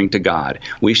are turning to God.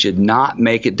 We should not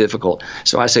make it difficult.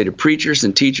 So I say to preachers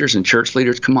and teachers and church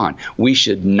leaders, come on, we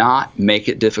should not make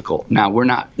it difficult. Now,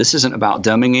 this isn't about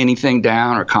dumbing anything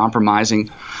down or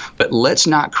compromising, but let's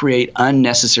not create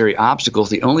unnecessary obstacles.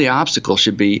 The only obstacle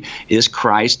should be, is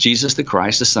Christ, Jesus the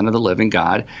Christ, the Son of the living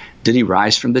God, did he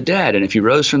rise from the dead? And if he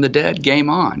rose from the dead, game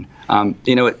on.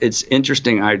 It's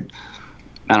interesting. I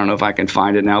don't know if I can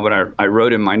find it now, but I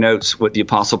wrote in my notes what the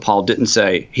Apostle Paul didn't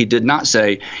say. He did not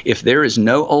say, if there is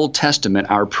no Old Testament,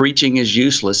 our preaching is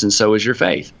useless and so is your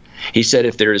faith. He said,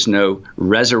 if there is no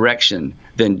resurrection,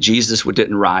 then Jesus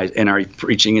didn't rise and our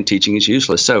preaching and teaching is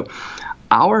useless. So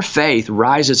our faith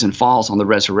rises and falls on the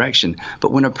resurrection.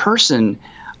 But when a person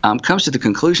comes to the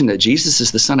conclusion that Jesus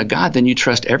is the Son of God, then you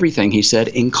trust everything he said,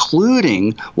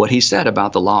 including what he said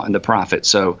about the law and the prophets.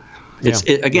 So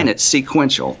it's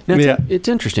sequential. It's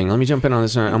interesting. Let me jump in on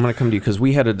this. I'm going to come to you because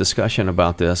we had a discussion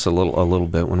about this a little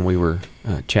bit when we were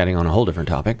chatting on a whole different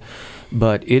topic.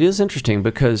 But it is interesting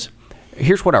because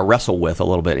here's what I wrestle with a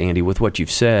little bit, Andy, with what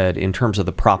you've said in terms of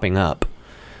the propping up.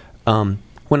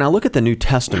 When I look at the New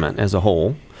Testament as a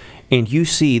whole, and you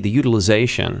see the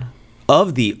utilization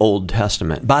of the Old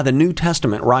Testament by the New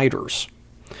Testament writers,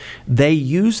 they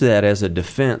use that as a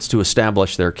defense to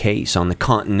establish their case on the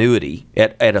continuity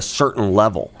at a certain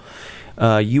level.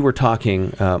 You were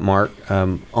talking, Mark,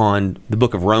 on the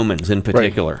book of Romans in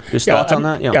particular. Right. Just thoughts on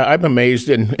that? Yeah, I'm amazed,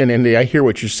 and Andy, I hear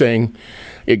what you're saying.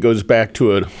 It goes back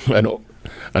to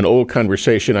an old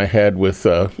conversation I had with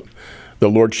the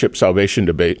Lordship Salvation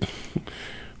debate,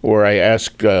 where I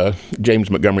asked James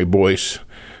Montgomery Boyce,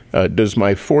 does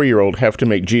my 4-year-old have to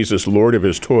make Jesus Lord of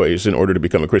his toys in order to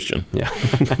become a Christian? Yeah.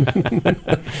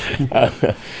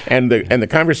 And the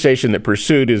conversation that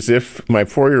pursued is if my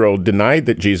 4-year-old denied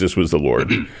that Jesus was the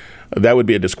Lord, that would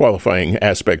be a disqualifying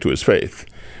aspect to his faith.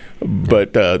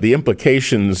 But the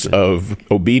implications of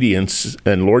obedience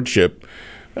and lordship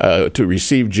to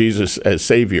receive Jesus as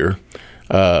Savior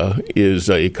is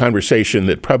a conversation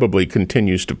that probably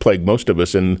continues to plague most of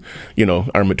us in,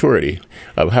 our maturity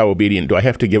of how obedient. Do I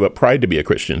have to give up pride to be a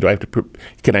Christian?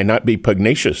 Can I not be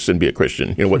pugnacious and be a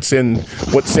Christian? What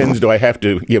sins do I have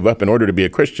to give up in order to be a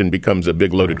Christian becomes a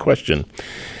big loaded question.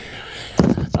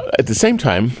 At the same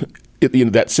time,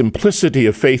 that simplicity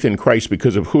of faith in Christ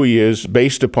because of who he is,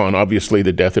 based upon, obviously,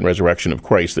 the death and resurrection of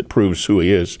Christ that proves who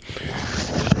he is.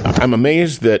 I'm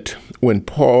amazed that when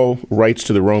Paul writes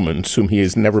to the Romans, whom he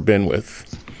has never been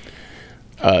with,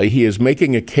 he is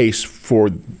making a case for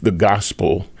the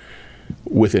gospel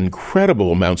with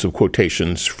incredible amounts of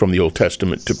quotations from the Old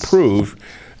Testament to prove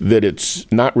that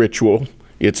it's not ritual,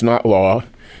 it's not law.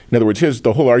 In other words,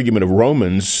 the whole argument of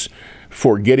Romans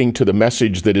for getting to the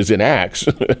message that is in Acts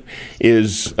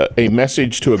is a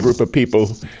message to a group of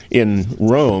people in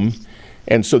Rome.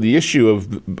 And so the issue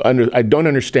of, I don't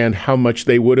understand how much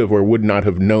they would have or would not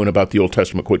have known about the Old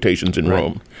Testament quotations in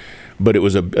Rome. But it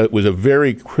was a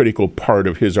very critical part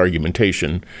of his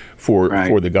argumentation for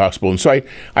the gospel. And so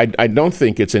I don't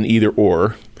think it's an either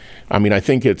or. I mean, I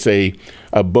think it's a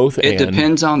both and. It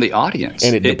depends on the audience.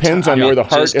 And it depends on where the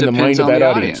heart and the mind of that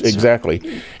audience.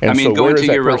 Exactly. And so going to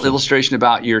your illustration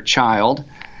about your child,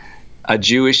 a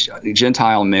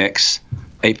Jewish-Gentile mix,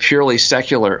 a purely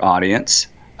secular audience.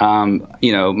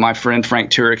 My friend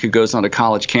Frank Turek, who goes onto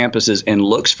college campuses and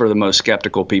looks for the most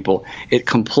skeptical people,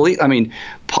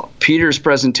 Peter's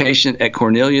presentation at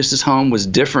Cornelius' home was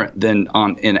different than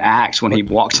in Acts when he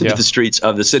walks into the streets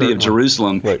of the city of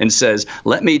Jerusalem and says,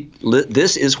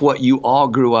 this is what you all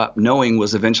grew up knowing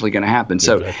was eventually going to happen.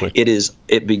 So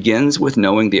it begins with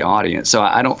knowing the audience. So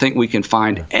I don't think we can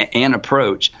find an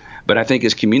approach. But I think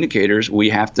as communicators, we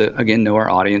have to, again, know our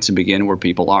audience and begin where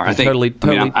people are.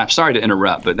 I'm sorry to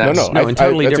interrupt, but that's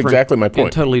totally that's different, exactly my point.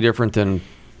 And totally different than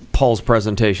Paul's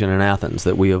presentation in Athens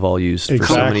that we have all used for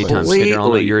so many times.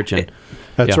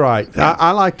 That's right.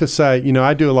 I like to say,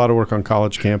 I do a lot of work on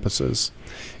college campuses,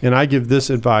 and I give this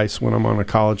advice when I'm on a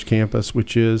college campus,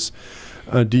 which is,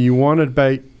 do you want to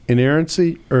debate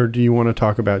inerrancy or do you want to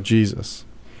talk about Jesus?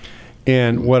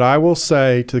 And what I will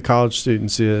say to the college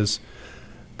students is,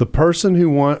 the person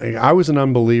I was an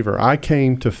unbeliever. I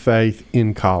came to faith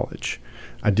in college.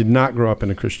 I did not grow up in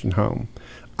a Christian home.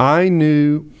 I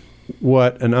knew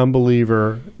what an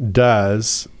unbeliever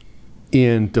does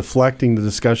in deflecting the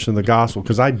discussion of the gospel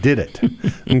because I did it.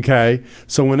 Okay?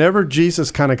 So whenever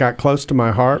Jesus kind of got close to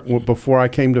my heart before I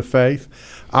came to faith,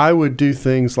 I would do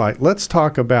things like, let's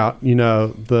talk about,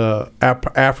 the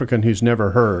African who's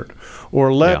never heard.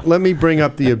 Or let me bring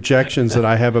up the objections that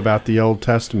I have about the Old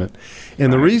Testament.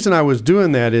 And the reason I was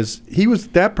doing that is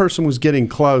that person was getting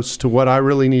close to what I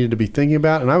really needed to be thinking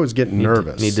about, and I was getting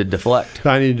nervous. Need to deflect.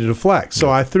 I needed to deflect. So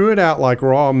I threw it out like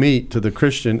raw meat to the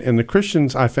Christian, and the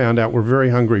Christians, I found out, were very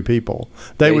hungry people.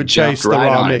 They would chase the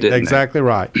raw meat. Exactly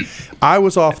right. I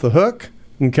was off the hook.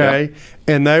 Okay,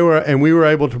 and we were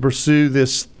able to pursue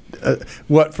this,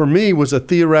 what for me was a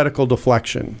theoretical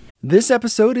deflection. This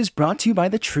episode is brought to you by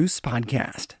the Truce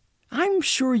Podcast. I'm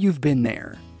sure you've been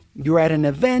there. You're at an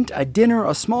event, a dinner,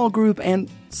 a small group,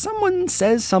 and someone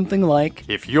says something like,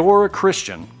 "If you're a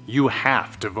Christian, you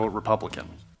have to vote Republican."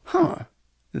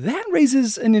 That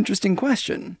raises an interesting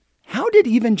question. How did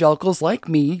evangelicals like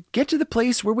me get to the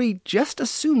place where we just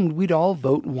assumed we'd all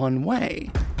vote one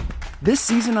way? This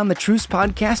season on the Truce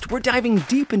Podcast, we're diving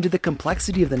deep into the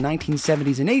complexity of the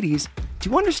 1970s and 80s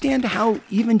to understand how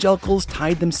evangelicals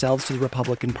tied themselves to the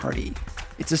Republican Party.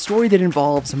 It's a story that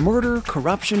involves murder,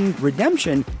 corruption,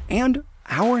 redemption, and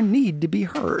our need to be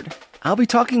heard. I'll be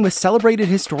talking with celebrated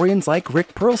historians like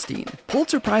Rick Perlstein,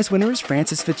 Pulitzer Prize winners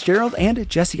Francis Fitzgerald and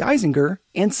Jesse Eisinger,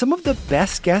 and some of the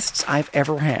best guests I've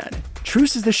ever had.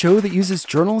 Truce is the show that uses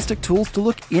journalistic tools to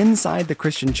look inside the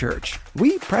Christian church.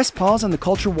 We press pause on the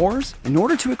culture wars in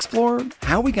order to explore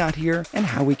how we got here and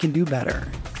how we can do better.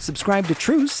 Subscribe to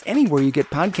Truce anywhere you get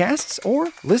podcasts or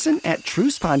listen at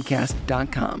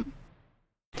trucepodcast.com.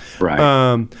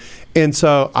 Right. And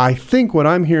so I think what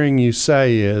I'm hearing you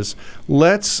say is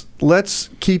let's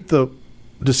keep the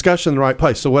discussion in the right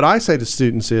place. So what I say to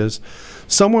students is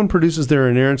someone produces their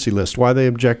inerrancy list, why they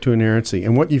object to inerrancy.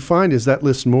 And what you find is that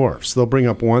list morphs. They'll bring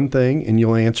up one thing and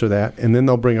you'll answer that. And then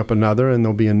they'll bring up another and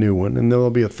there'll be a new one. And then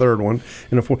there'll be a third one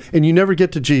and a fourth. And you never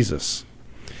get to Jesus.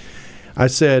 I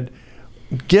said,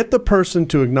 get the person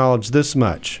to acknowledge this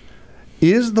much.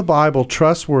 Is the Bible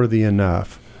trustworthy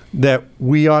enough that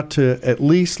we ought to at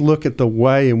least look at the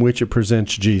way in which it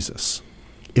presents Jesus?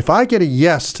 If I get a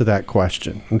yes to that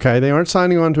question, okay, they aren't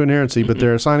signing on to inerrancy, but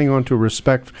they're signing on to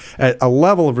a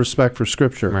level of respect for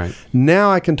Scripture. Right.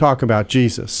 Now I can talk about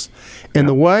Jesus. And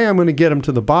the way I'm going to get them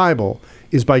to the Bible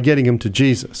is by getting them to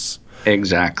Jesus.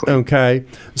 Exactly. Okay,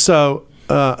 so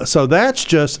that's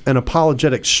just an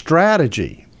apologetic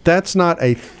strategy. That is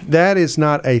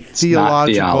not a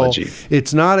theological.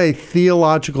 It's not a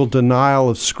theological denial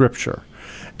of Scripture.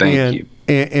 Thank you.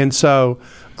 And so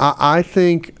I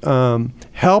think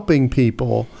helping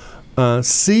people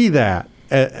see that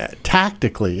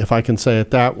tactically, if I can say it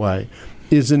that way,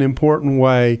 is an important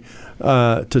way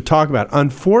to talk about.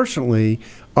 Unfortunately,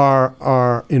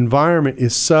 our environment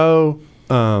is so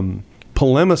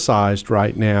polemicized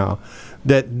right now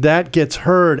that gets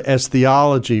heard as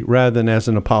theology rather than as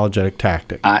an apologetic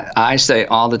tactic. I say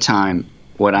all the time,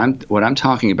 what I'm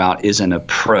talking about is an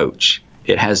approach.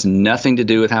 It has nothing to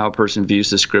do with how a person views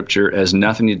the Scripture. It has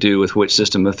nothing to do with which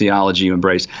system of theology you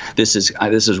embrace. This is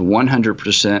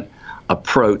 100%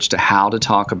 approach to how to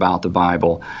talk about the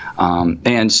Bible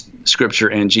and Scripture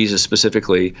and Jesus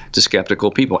specifically to skeptical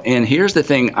people. And here's the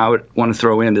thing I would want to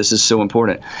throw in. This is so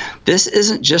important. This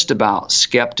isn't just about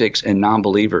skeptics and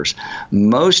non-believers.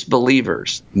 Most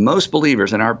believers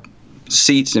in our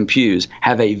seats and pews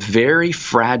have a very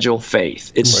fragile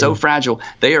faith. It's so fragile,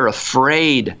 they are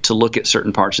afraid to look at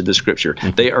certain parts of the Scripture.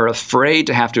 They are afraid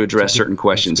to have to address certain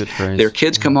questions. Their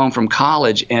kids come home from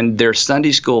college and their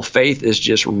Sunday school faith is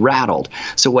just rattled.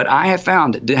 So what I have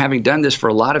found, having done this for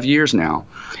a lot of years now,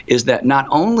 is that not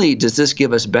only does this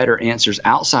give us better answers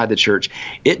outside the church,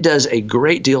 it does a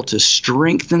great deal to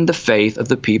strengthen the faith of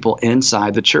the people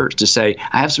inside the church, to say,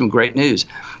 I have some great news.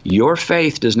 Your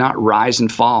faith does not rise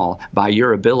and fall by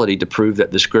your ability to prove that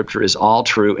the Scripture is all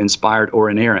true, inspired, or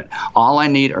inerrant. All I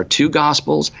need are 2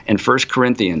 Gospels and 1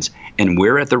 Corinthians, and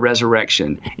we're at the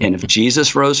resurrection. And if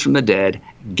Jesus rose from the dead,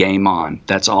 game on.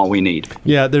 That's all we need.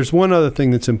 Yeah, there's one other thing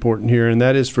that's important here, and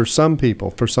that is for some people,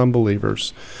 for some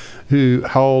believers who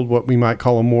hold what we might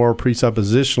call a more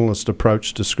presuppositionalist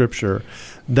approach to Scripture,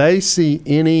 they see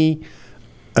any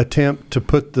attempt to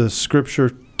put the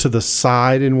Scripture to the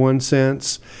side in one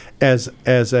sense as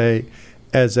a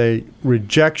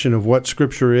rejection of what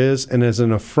Scripture is and as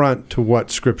an affront to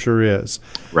what Scripture is.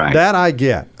 Right. That I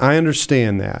get. I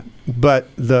understand that. But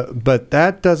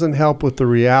that doesn't help with the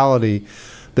reality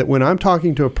that when I'm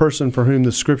talking to a person for whom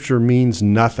the Scripture means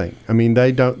nothing, I mean,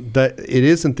 it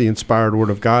isn't the inspired Word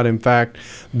of God. In fact,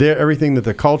 everything that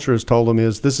the culture has told them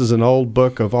is this is an old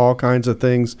book of all kinds of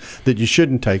things that you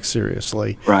shouldn't take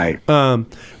seriously. Right.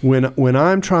 When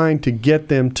I'm trying to get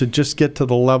them to just get to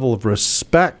the level of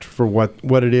respect for what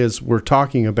it is we're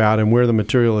talking about and where the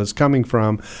material is coming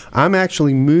from, I'm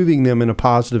actually moving them in a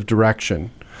positive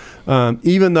direction,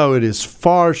 even though it is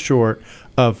far short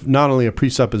of not only a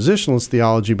presuppositionalist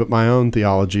theology, but my own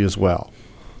theology as well.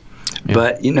 Yeah.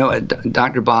 But,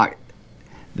 Dr. Bach,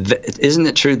 isn't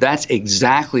it true that's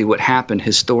exactly what happened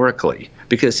historically?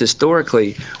 Because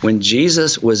historically, when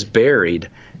Jesus was buried,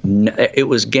 it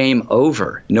was game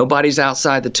over. Nobody's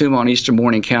outside the tomb on Easter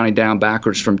morning counting down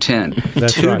backwards from 10.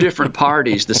 That's Two right. different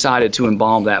parties decided to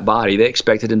embalm that body. They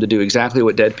expected him to do exactly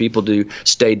what dead people do,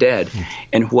 stay dead.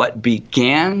 And what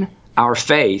began our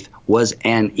faith was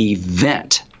an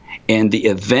event. And the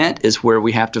event is where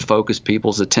we have to focus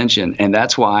people's attention. And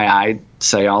that's why I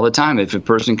say all the time, if a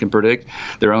person can predict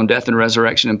their own death and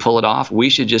resurrection and pull it off, we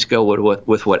should just go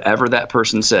with whatever that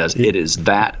person says. It is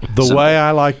that The simple. way I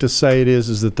like to say it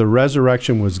is that the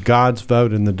resurrection was God's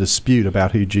vote in the dispute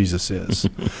about who Jesus is.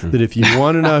 That if you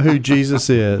want to know who Jesus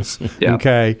is, Yeah.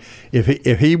 okay,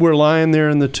 if he were lying there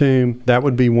in the tomb, that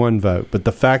would be one vote. But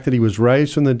the fact that he was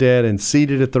raised from the dead and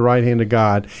seated at the right hand of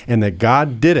God, and that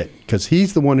God did it, because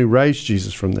he's the one who raised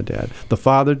Jesus from the dead, the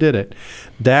Father did it,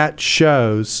 that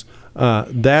shows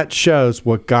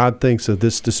what God thinks of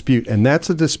this dispute. And that's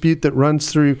a dispute that runs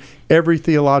through every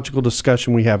theological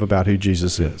discussion we have about who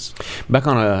Jesus is. Back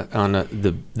on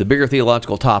the bigger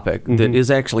theological topic that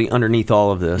is actually underneath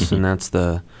all of this, and that's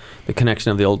the connection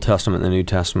of the Old Testament and the New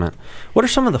Testament. What are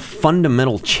some of the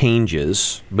fundamental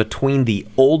changes between the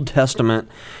Old Testament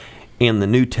and the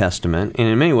New Testament? And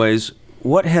in many ways,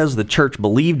 what has the church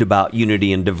believed about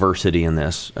unity and diversity in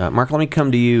this? Mark, let me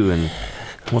come to you, and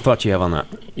what thoughts you have on that?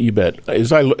 You bet.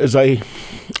 As I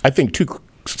think 2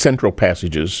 central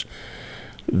passages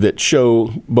that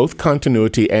show both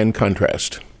continuity and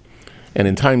contrast. and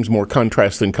in times more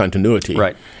contrast than continuity.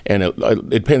 Right. And it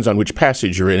depends on which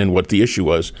passage you're in and what the issue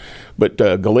was. But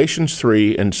Galatians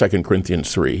 3 and 2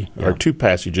 Corinthians 3 are two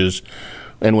passages,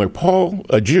 and where Paul,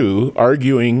 a Jew,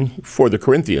 arguing for the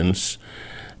Corinthians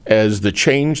as the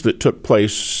change that took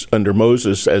place under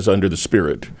Moses as under the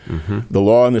Spirit. The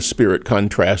law and the Spirit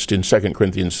contrast in 2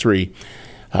 Corinthians 3.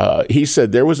 He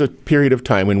said there was a period of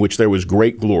time in which there was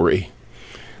great glory.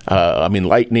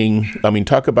 Lightning.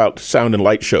 Talk about sound and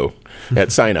light show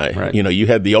at Sinai. Right. You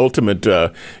had the ultimate,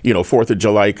 4th of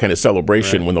July kind of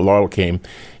celebration when the law came.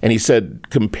 And he said,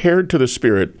 compared to the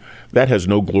Spirit, that has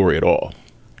no glory at all.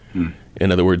 In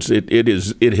other words, it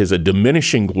is a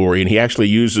diminishing glory, and he actually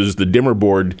uses the dimmer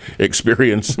board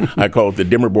experience. I call it the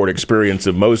dimmer board experience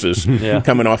of Moses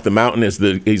coming off the mountain. As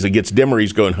it gets dimmer,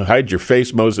 he's going, "Hide your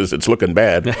face, Moses, it's looking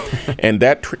bad." And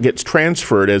that gets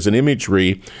transferred as an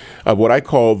imagery of what I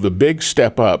call the big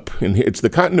step up. And it's the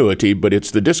continuity, but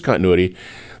it's the discontinuity.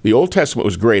 The Old Testament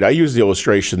was great. I use the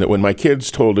illustration that when my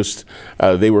kids told us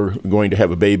they were going to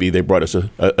have a baby, they brought us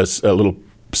a little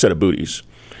set of booties.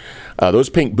 Those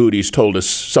pink booties told us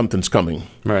something's coming.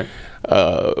 Right.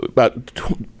 About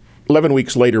 11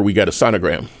 weeks later, we got a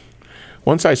sonogram.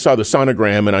 Once I saw the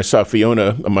sonogram and I saw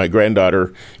Fiona, my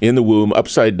granddaughter, in the womb,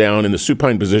 upside down in the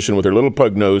supine position with her little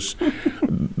pug nose,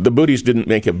 the booties didn't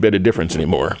make a bit of difference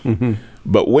anymore.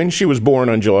 But when she was born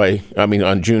on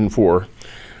June 4,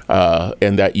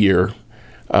 and that year,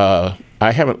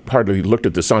 I haven't hardly looked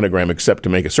at the sonogram except to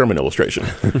make a sermon illustration.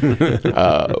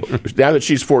 Now that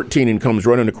she's 14 and comes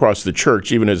running across the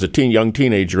church, even as a young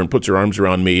teenager, and puts her arms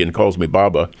around me and calls me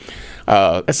Baba,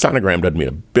 that sonogram doesn't mean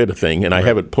a bit of thing, and I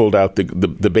haven't pulled out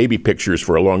the baby pictures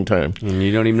for a long time. And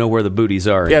you don't even know where the booties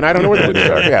are. Yeah, and I don't know where the booties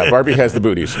are. Yeah, Barbie has the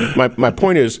booties. My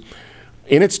point is,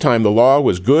 in its time, the law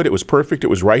was good, it was perfect, it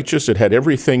was righteous, it had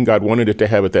everything God wanted it to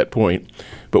have at that point.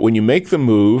 But when you make the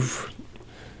move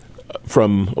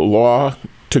from law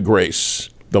to grace,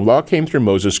 the law came through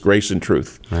Moses, grace and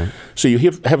truth. Right. So you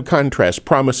have a contrast,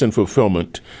 promise and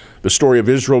fulfillment, the story of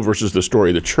Israel versus the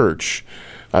story of the church.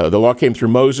 The law came through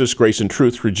Moses, grace and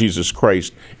truth through Jesus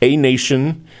Christ. A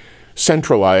nation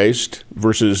centralized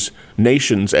versus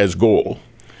nations as goal.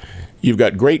 You've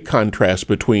got great contrast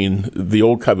between the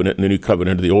Old Covenant and the New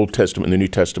Covenant, the Old Testament and the New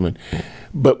Testament.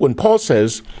 But when Paul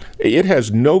says it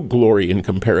has no glory in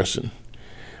comparison,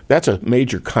 that's a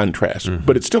major contrast,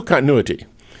 but it's still continuity.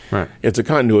 Right. It's a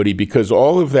continuity because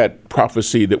all of that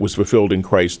prophecy that was fulfilled in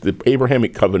Christ, the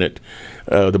Abrahamic covenant,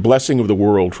 the blessing of the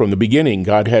world, from the beginning,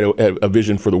 God had a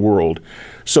vision for the world.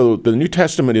 So the New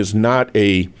Testament is not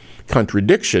a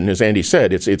contradiction, as Andy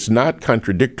said. It's not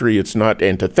contradictory. It's not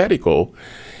antithetical.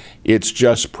 It's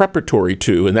just preparatory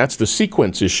to, and that's the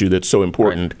sequence issue that's so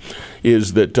important,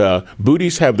 is that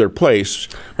booties have their place,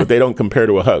 but they don't compare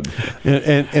to a hug.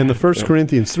 And the 1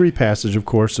 Corinthians 3 passage, of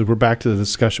course, we're back to the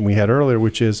discussion we had earlier,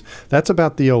 which is that's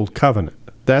about the Old Covenant.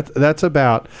 That's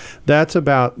about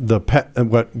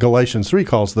what Galatians 3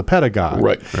 calls the pedagogue.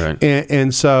 Right.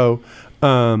 And so.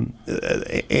 And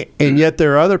yet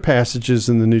there are other passages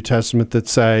in the New Testament that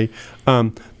say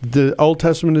the Old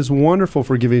Testament is wonderful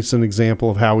for giving us an example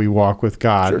of how we walk with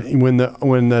God. Sure. When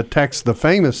the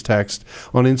famous text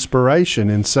on inspiration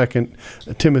in 2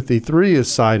 Timothy 3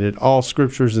 is cited, all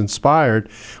Scripture is inspired,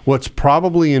 what's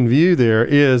probably in view there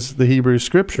is the Hebrew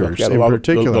Scriptures in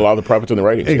particular. The law of the prophets and the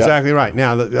writings. Exactly right.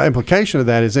 Now, the implication of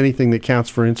that is anything that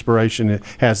counts for inspiration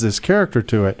has this character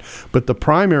to it, but the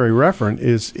primary referent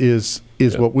is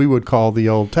what we would call the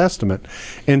Old Testament.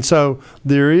 And so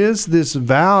there is this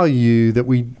value that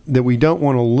we don't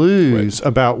want to lose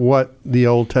about what the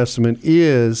Old Testament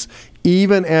is,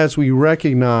 even as we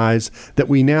recognize that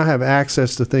we now have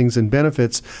access to things and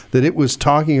benefits that it was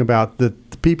talking about that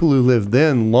the people who lived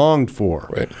then longed for.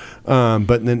 Right.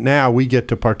 But then now we get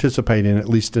to participate in, at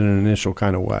least in an initial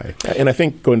kind of way. And I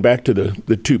think going back to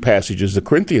the two passages, the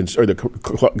Corinthians or the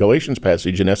Galatians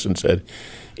passage in essence said,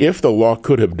 if the law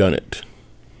could have done it,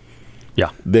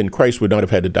 then Christ would not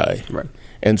have had to die. Right.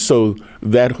 And so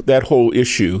that whole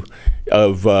issue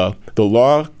of the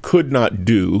law could not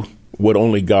do what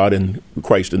only God and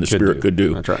Christ and the Spirit could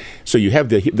do. That's right. So you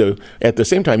have at the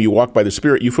same time you walk by the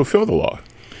Spirit, you fulfill the law.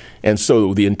 And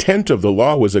so the intent of the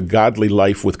law was a godly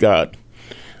life with God.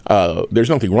 There's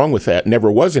nothing wrong with that.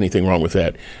 Never was anything wrong with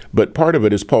that. But part of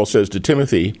it, as Paul says to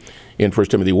Timothy in 1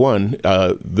 Timothy 1,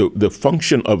 the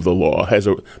function of the law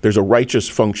there's a righteous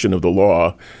function of the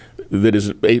law that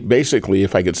is basically,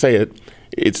 if I could say it,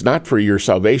 it's not for your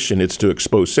salvation, it's to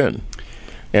expose sin.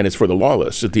 And it's for the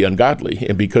lawless, it's the ungodly.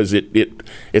 And because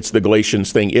it's the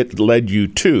Galatians thing, it led you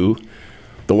to,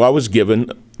 the law was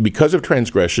given because of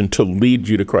transgression to lead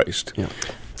you to Christ. Yeah.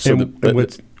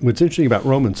 What's interesting about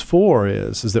Romans 4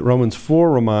 is that Romans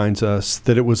 4 reminds us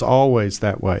that it was always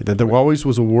that way, that there always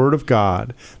was a word of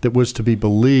God that was to be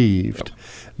believed,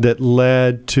 that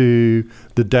led to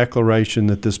the declaration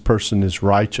that this person is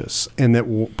righteous, and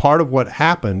that part of what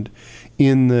happened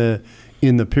in the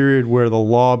period where the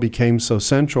law became so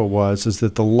central is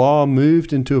that the law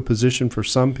moved into a position for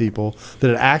some people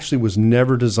that it actually was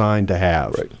never designed to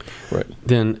have. Right.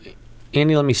 Then,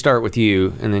 Andy, let me start with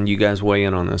you, and then you guys weigh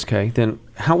in on this, okay? Then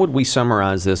how would we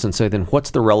summarize this and say, then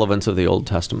what's the relevance of the Old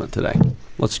Testament today?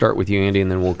 Let's start with you, Andy, and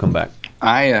then we'll come back.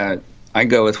 I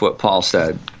go with what Paul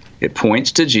said. It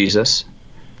points to Jesus.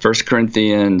 1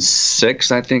 Corinthians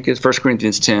 6, I think, is 1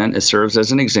 Corinthians 10. It serves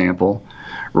as an example.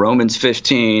 Romans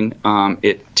 15,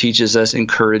 it teaches us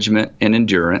encouragement and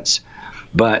endurance.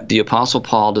 But the Apostle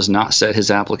Paul does not set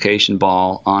his application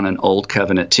ball on an old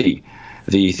covenant tee.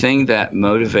 The thing that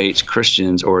motivates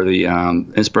Christians, or the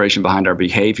inspiration behind our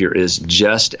behavior, is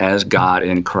just as God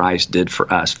in Christ did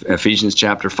for us. Ephesians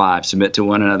chapter 5, submit to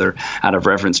one another out of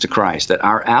reverence to Christ. That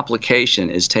our application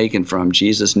is taken from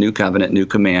Jesus' new covenant, new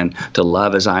command to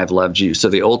love as I have loved you. So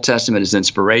the Old Testament is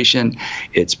inspiration,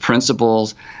 it's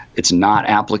principles, it's not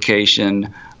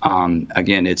application.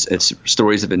 Again, it's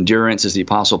stories of endurance, as the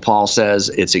Apostle Paul says.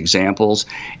 It's examples,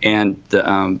 and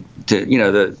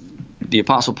the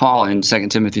Apostle Paul in 2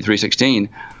 Timothy 3:16,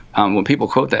 when people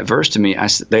quote that verse to me,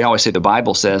 they always say the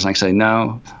Bible says, and I say,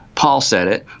 no, Paul said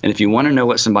it. And if you want to know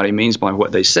what somebody means by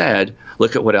what they said,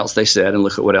 look at what else they said and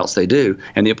look at what else they do.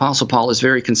 And the Apostle Paul is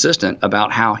very consistent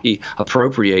about how he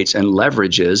appropriates and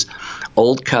leverages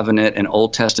Old Covenant and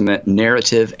Old Testament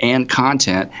narrative and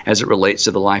content as it relates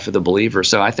to the life of the believer.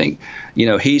 So I think,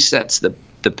 he sets the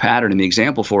pattern and the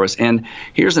example for us. And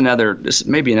here's this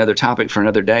may be another topic for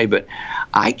another day, but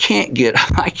I can't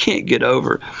get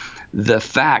over the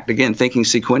fact, again, thinking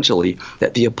sequentially,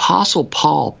 that the Apostle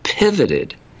Paul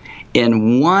pivoted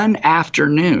in one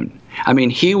afternoon. I mean,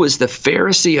 he was the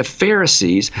Pharisee of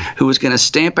Pharisees who was going to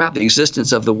stamp out the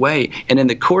existence of the way. And in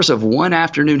the course of one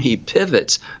afternoon, he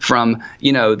pivots from,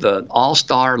 the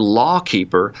all-star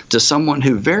lawkeeper to someone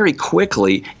who very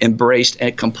quickly embraced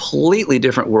a completely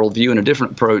different worldview and a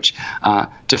different approach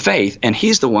to faith. And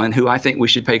he's the one who I think we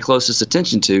should pay closest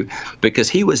attention to, because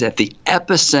he was at the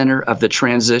epicenter of the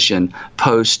transition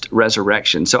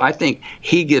post-resurrection. So I think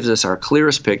he gives us our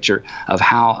clearest picture of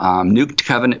how New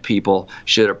Covenant people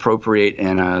should appropriate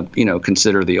and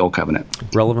consider the Old Covenant.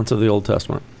 Relevance of the Old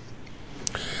Testament.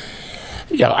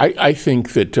 Yeah, I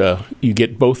think that you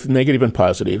get both negative and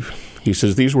positive. He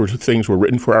says these things were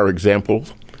written for our example,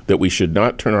 that we should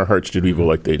not turn our hearts to evil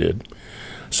like they did.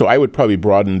 So I would probably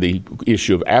broaden the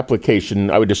issue of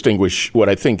application. I would distinguish what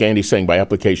I think Andy's saying by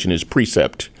application is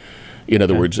precept. In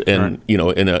other words,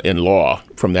 in law,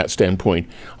 from that standpoint,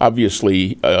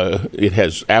 obviously it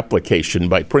has application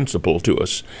by principle to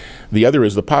us. The other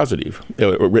is the positive,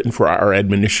 written for our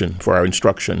admonition, for our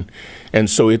instruction. And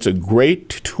so it's a great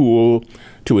tool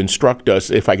to instruct us,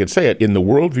 if I could say it, in the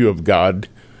worldview of God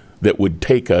that would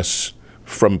take us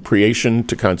from creation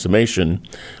to consummation.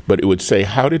 But it would say,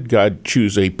 how did God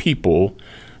choose a people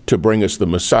to bring us the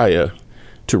Messiah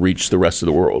to reach the rest of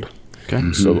the world? Okay.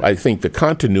 Mm-hmm. So I think the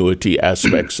continuity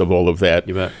aspects of all of that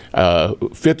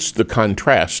fits the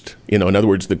contrast. In other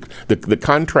words, the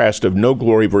contrast of no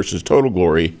glory versus total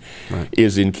glory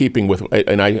is in keeping with.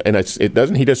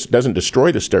 He just doesn't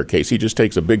destroy the staircase. He just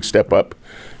takes a big step up.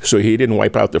 So he didn't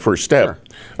wipe out the first step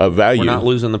of value. We're not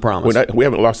losing the promise. We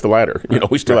haven't lost the ladder.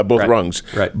 We still have both rungs.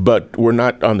 Right. But we're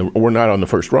not on the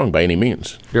first rung by any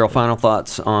means. Daryl, final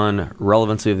thoughts on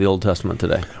relevancy of the Old Testament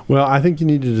today? Well, I think you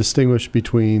need to distinguish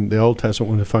between the Old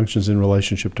Testament when it functions in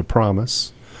relationship to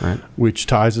promise, which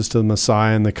ties us to the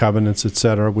Messiah and the covenants,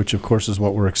 etc., which of course is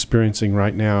what we're experiencing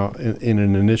right now in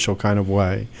an initial kind of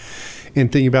way.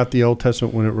 And think about the Old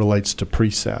Testament when it relates to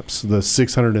precepts, the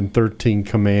 613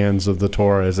 commands of the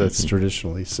Torah, as it's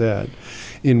traditionally said,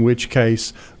 in which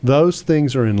case those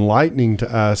things are enlightening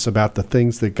to us about the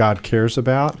things that God cares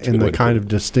about and the kind of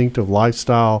distinctive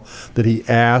lifestyle that he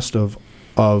asked of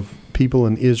people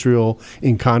in Israel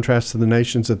in contrast to the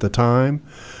nations at the time.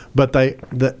 But they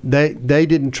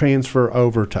didn't transfer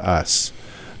over to us.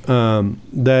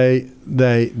 They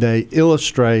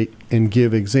illustrate and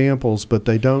give examples, but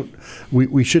they don't.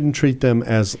 We shouldn't treat them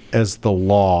as the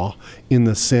law in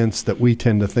the sense that we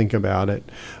tend to think about it,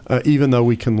 even though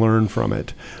we can learn from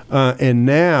it. And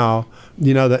now,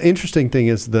 the interesting thing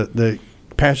is that the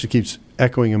passage keeps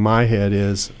echoing in my head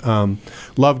is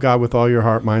love God with all your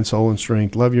heart, mind, soul, and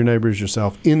strength. Love your neighbor as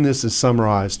yourself. In this is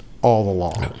summarized all the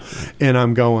law. And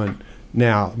I'm going,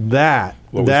 now that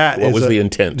What was the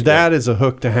intent? That is a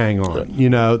hook to hang on. Right. You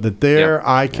know, that there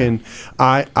I can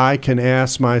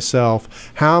ask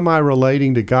myself, how am I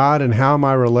relating to God and how am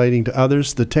I relating to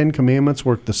others? The 10 Commandments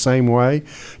work the same way.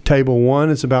 Table 1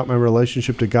 is about my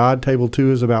relationship to God. Table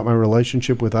 2 is about my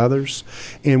relationship with others.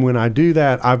 And when I do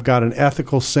that, I've got an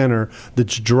ethical center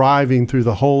that's driving through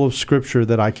the whole of Scripture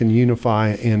that I can unify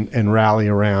and rally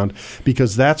around,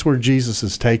 because that's where Jesus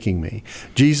is taking me.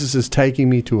 Jesus is taking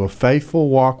me to a faithful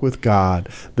walk with God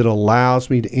that allows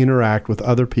me to interact with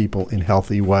other people in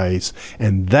healthy ways.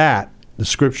 And that the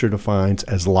Scripture defines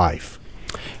as life.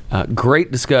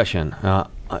 Great discussion.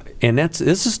 And this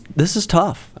is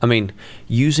tough. I mean,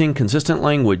 using consistent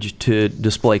language to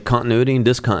display continuity and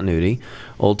discontinuity,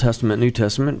 Old Testament, New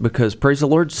Testament, because praise the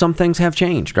Lord, some things have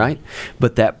changed, right?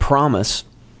 But that promise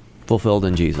fulfilled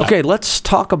in Jesus. Okay, let's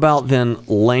talk about then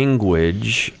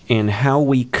language and how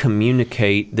we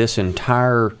communicate this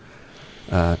entire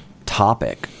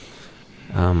topic.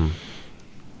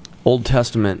 Old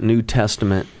Testament, New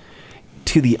Testament,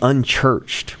 to the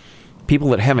unchurched. People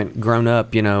that haven't grown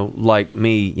up, like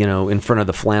me, in front of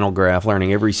the flannel graph,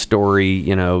 learning every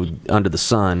story, under the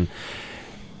sun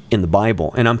in the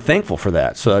Bible. And I'm thankful for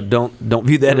that. So don't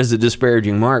view that as a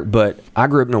disparaging mark. But I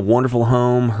grew up in a wonderful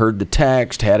home, heard the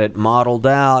text, had it modeled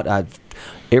out.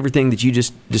 Everything that you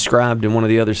just described in one of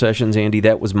the other sessions, Andy,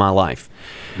 that was my life.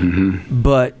 Mm-hmm.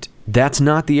 But that's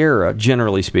not the era,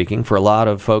 generally speaking, for a lot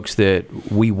of folks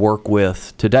that we work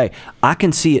with today. I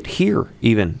can see it here,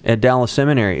 even at Dallas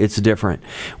Seminary. It's different.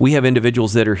 We have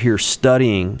individuals that are here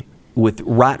studying with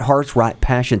right hearts, right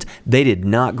passions. They did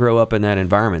not grow up in that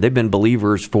environment. They've been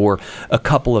believers for a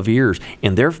couple of years,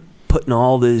 and they're putting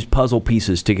all these puzzle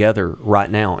pieces together right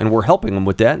now, and we're helping them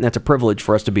with that, and that's a privilege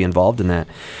for us to be involved in that.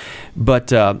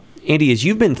 But Andy, as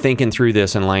you've been thinking through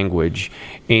this in language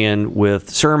and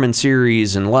with sermon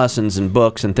series and lessons and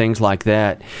books and things like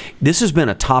that, this has been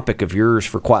a topic of yours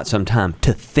for quite some time,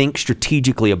 to think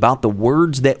strategically about the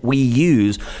words that we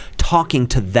use talking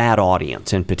to that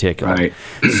audience in particular. Right.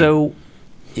 So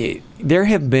there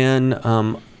have been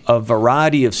a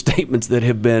variety of statements that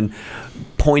have been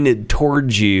pointed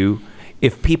towards you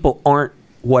if people aren't,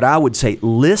 what I would say,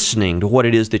 listening to what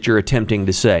it is that you're attempting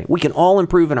to say. We can all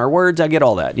improve in our words. I get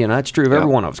all that. That's true of every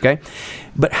one of us, okay?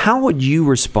 But how would you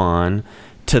respond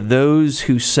to those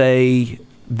who say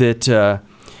that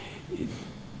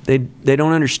they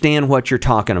don't understand what you're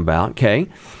talking about, okay?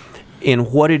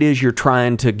 And what it is you're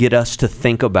trying to get us to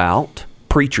think about,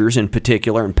 preachers in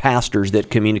particular and pastors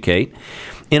that communicate.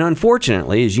 And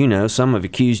unfortunately, as you know, some have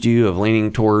accused you of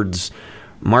leaning towards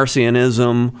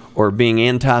Marcionism or being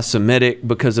anti-Semitic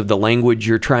because of the language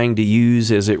you're trying to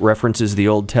use as it references the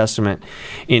Old Testament.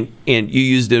 And you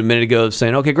used it a minute ago of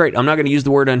saying, okay, great, I'm not going to use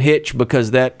the word unhitched because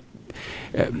that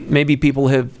maybe people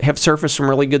have surfaced some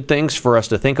really good things for us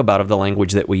to think about of the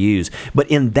language that we use. But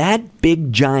in that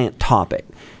big, giant topic,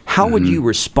 how would you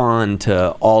respond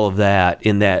to all of that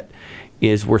in that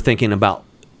is we're thinking about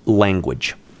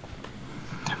language?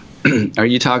 Are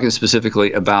you talking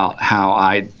specifically about how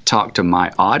I talk to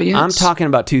my audience? I'm talking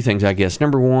about two things, I guess.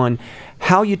 Number one,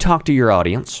 how you talk to your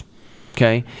audience,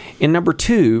 okay? And number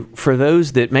two, for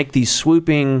those that make these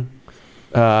swooping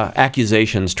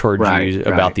accusations towards you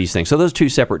about these things. So those two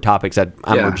separate topics, I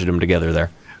merged them together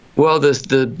there. Well,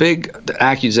 the big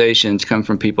accusations come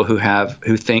from people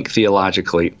who think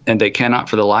theologically, and they cannot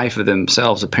for the life of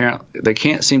themselves, apparently, they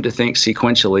can't seem to think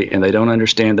sequentially, and they don't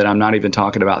understand that I'm not even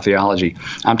talking about theology.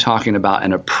 I'm talking about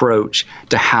an approach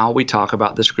to how we talk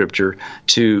about the Scripture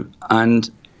to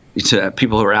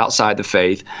people who are outside the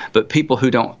faith, but people who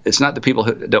don't, it's not the people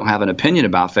who don't have an opinion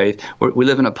about faith. We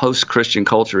live in a post-Christian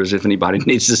culture, as if anybody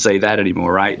needs to say that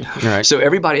anymore, right? So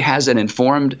everybody has an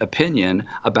informed opinion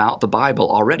about the Bible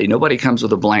already. Nobody comes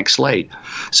with a blank slate.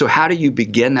 So how do you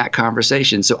begin that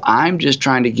conversation? So I'm just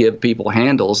trying to give people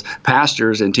handles,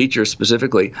 pastors and teachers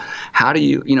specifically. How do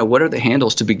you what are the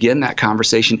handles to begin that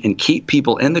conversation and keep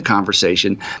people in the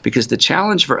conversation? Because the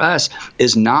challenge for us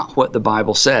is not what the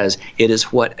Bible says. It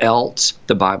is what else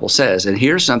the Bible says. And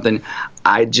here's something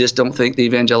I just don't think the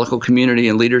evangelical community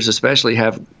and leaders especially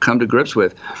have come to grips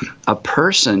with. A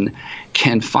person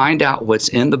can find out what's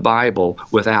in the Bible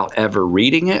without ever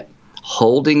reading it,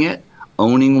 holding it,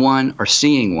 owning one, or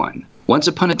seeing one. Once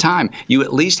upon a time, you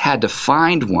at least had to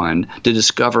find one to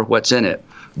discover what's in it.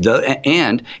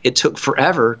 And it took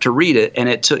forever to read it,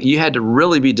 and you had to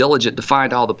really be diligent to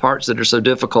find all the parts that are so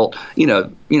difficult,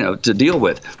 to deal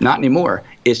with. Not anymore.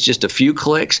 It's just a few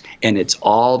clicks, and it's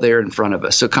all there in front of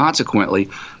us. So consequently,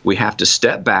 we have to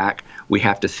step back, we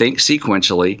have to think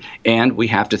sequentially, and we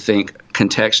have to think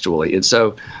contextually. And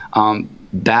so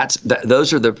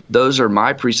those are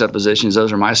my presuppositions.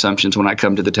 Those are my assumptions when I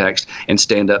come to the text and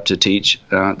stand up to teach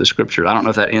the Scripture. I don't know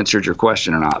if that answered your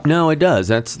question or not. No, it does.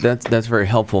 That's very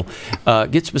helpful.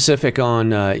 Get specific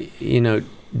on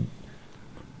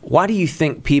why do you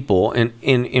think people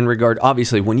in regard,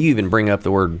 obviously when you even bring up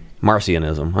the word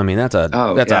Marcionism, I mean that's a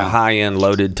high-end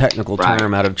loaded technical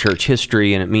term out of church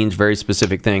history, and it means very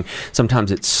specific thing.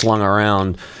 Sometimes it's slung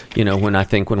around,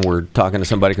 when we're talking to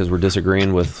somebody because we're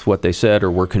disagreeing with what they said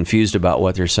or we're confused about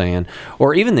what they're saying,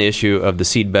 or even the issue of the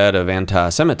seedbed of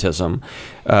anti-Semitism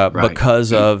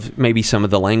because of maybe some of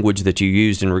the language that you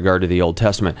used in regard to the Old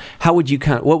Testament.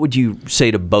 What would you say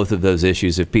to both of those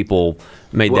issues if people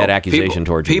made that accusation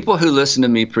towards you? People who listen to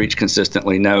me preach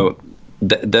consistently know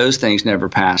those things never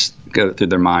go through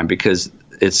their mind because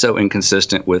it's so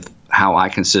inconsistent with how I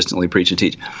consistently preach and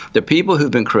teach. The people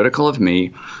who've been critical of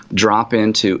me drop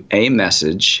into a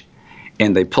message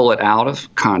and they pull it out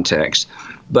of context.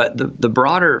 But the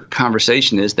broader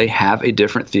conversation is they have a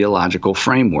different theological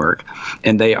framework,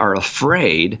 and they are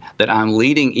afraid that I'm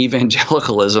leading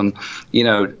evangelicalism,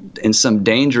 in some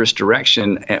dangerous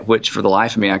direction, at which for the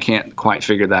life of me I can't quite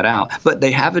figure that out. But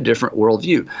they have a different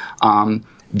worldview.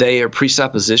 They are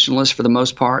presuppositionalists for the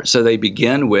most part, so they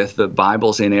begin with the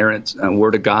Bible's inerrant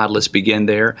Word of God. Let's begin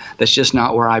there. That's just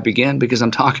not where I begin because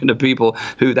I'm talking to people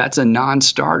who that's a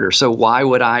non-starter. So why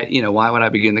would I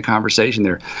begin the conversation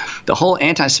there? The whole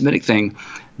anti-Semitic thing,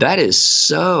 that is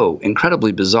so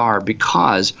incredibly bizarre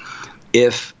because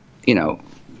if,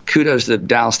 kudos to the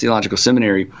Dallas Theological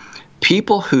Seminary,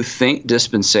 people who think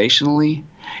dispensationally,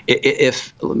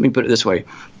 let me put it this way,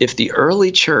 if the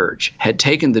early church had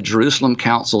taken the Jerusalem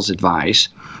Council's advice,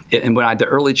 and when the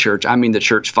early church, I mean the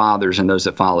church fathers and those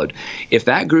that followed, if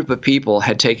that group of people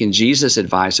had taken Jesus'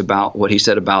 advice about what he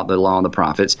said about the law and the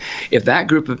prophets, if that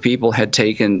group of people had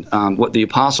taken what the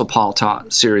Apostle Paul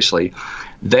taught seriously,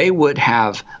 they would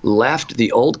have left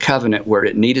the old covenant where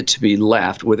it needed to be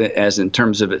left, with it as in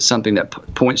terms of it's something that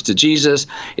points to Jesus,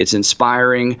 it's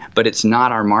inspiring, but it's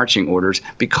not our marching orders.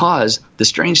 Because the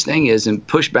strange thing is, and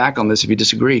push back on this if you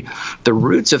disagree, the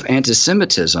roots of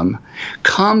anti-Semitism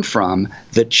come from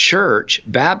the church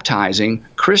baptizing,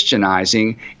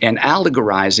 Christianizing, and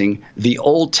allegorizing the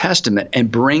Old Testament and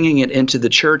bringing it into the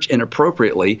church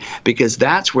inappropriately, because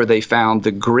that's where they found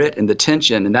the grit and the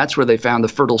tension, and that's where they found the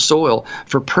fertile soil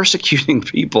for persecuting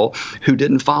people who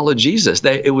didn't follow Jesus.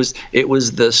 It was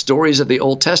the stories of the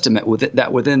Old Testament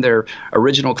that within their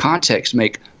original context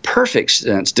make perfect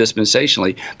sense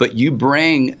dispensationally, but you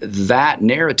bring that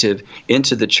narrative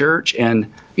into the church,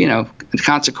 and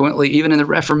consequently, even in the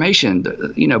Reformation,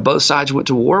 both sides went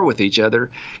to war with each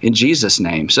other in Jesus'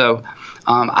 name. So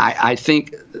I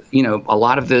think a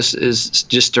lot of this is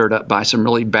just stirred up by some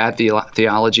really bad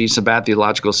theology, some bad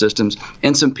theological systems,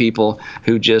 and some people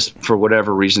who just, for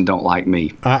whatever reason, don't like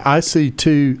me. I see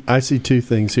two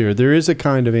things here. There is a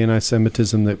kind of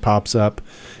anti-Semitism that pops up,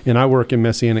 and I work in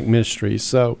Messianic ministries,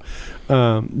 so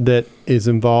that is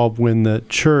involved when the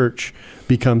church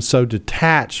becomes so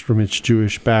detached from its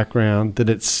Jewish background that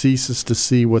it ceases to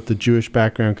see what the Jewish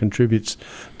background contributes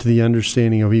to the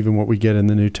understanding of even what we get in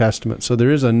the New Testament. So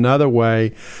there is another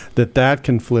way that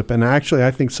can flip. And actually,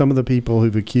 I think some of the people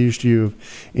who've accused you of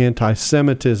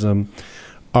anti-Semitism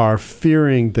are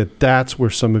fearing that that's where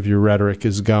some of your rhetoric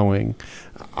is going.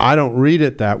 I don't read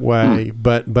it that way,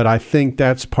 but I think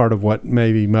that's part of what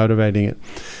may be motivating it.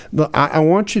 I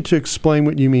want you to explain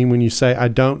what you mean when you say I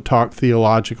don't talk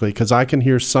theologically, because I can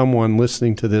hear someone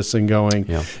listening to this and going,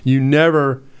 you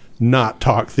never not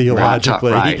talk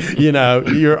theologically. Right.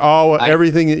 You're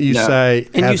everything that you say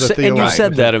has a theology. And you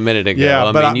said that a minute ago.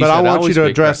 Yeah, but I want you to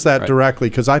address that directly,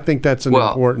 because I think that's an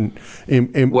important.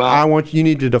 You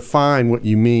need to define what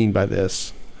you mean by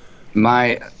this.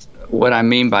 What I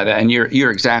mean by that, and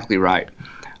you're exactly right.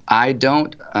 I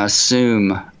don't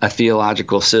assume a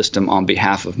theological system on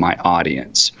behalf of my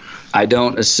audience. I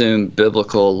don't assume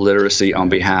biblical literacy on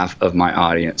behalf of my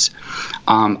audience.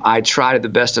 I try to the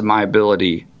best of my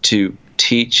ability to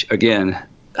teach, again,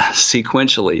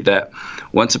 sequentially, that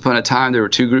once upon a time there were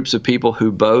two groups of people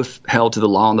who both held to the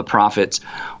law and the prophets.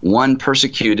 One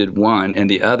persecuted one, and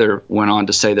the other went on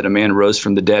to say that a man rose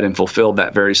from the dead and fulfilled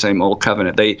that very same old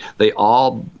covenant. They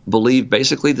all believed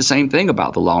basically the same thing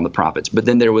about the law and the prophets. But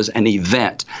then there was an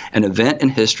event in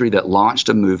history that launched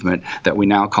a movement that we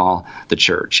now call the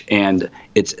church. And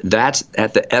that's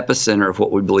at the epicenter of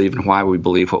what we believe and why we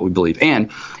believe what we believe.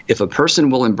 And if a person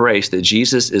will embrace that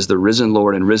Jesus is the risen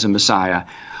Lord and risen Messiah,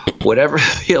 whatever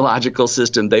theological system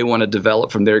system they want to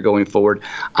develop from there going forward,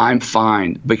 I'm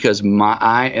fine, because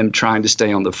I am trying to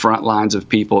stay on the front lines of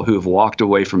people who have walked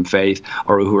away from faith,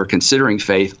 or who are considering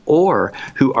faith, or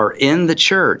who are in the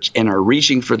church and are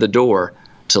reaching for the door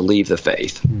to leave the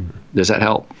faith. Does that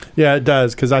help? Yeah, it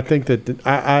does, because I think that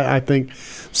I think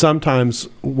sometimes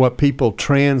what people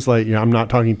translate, I'm not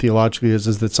talking theologically,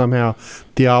 is that somehow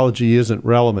theology isn't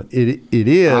relevant. It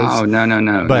is. Oh,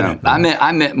 no. But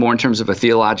I meant more in terms of a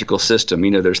theological system.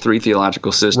 There's 3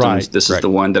 theological systems. Right, this is the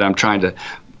one that I'm trying to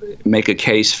make a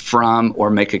case from or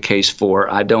make a case for.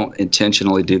 I don't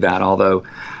intentionally do that, although,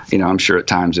 I'm sure at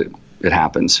times it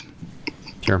happens.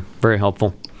 Sure. Very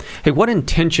helpful. Hey, what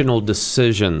intentional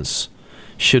decisions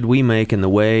should we make in the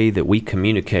way that we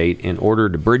communicate in order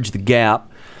to bridge the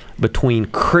gap between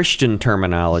Christian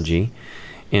terminology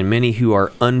and many who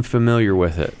are unfamiliar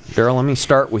with it? Daryl, let me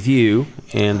start with you,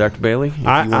 and Dr. Bailey, if you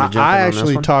want to jump in I on actually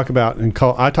this one.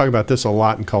 I talk about this a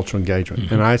lot in cultural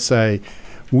engagement, and I say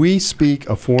we speak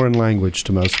a foreign language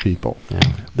to most people. Yeah.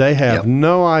 They have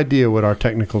no idea what our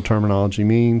technical terminology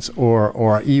means,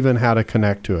 or even how to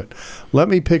connect to it. Let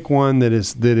me pick one that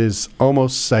is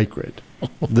almost sacred.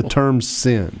 The term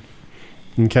sin.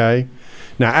 Okay?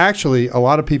 Now, actually, a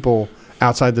lot of people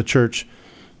outside the church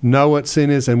know what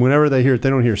sin is, and whenever they hear it, they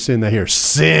don't hear sin, they hear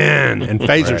sin, and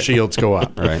phaser shields go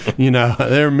up. Right.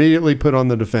 They're immediately put on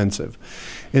the defensive.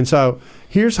 And so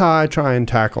here's how I try and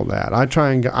tackle that.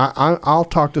 I'll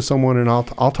talk to someone, and I'll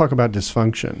talk about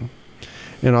dysfunction.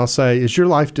 And I'll say, is your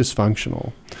life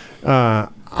dysfunctional?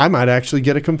 I might actually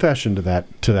get a confession to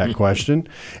that question.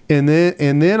 And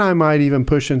then I might even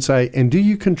push and say, and do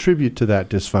you contribute to that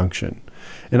dysfunction?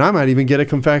 And I might even get a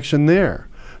confession there.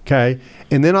 Okay?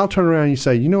 And then I'll turn around and you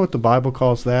say, you know what the Bible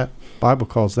calls that? The Bible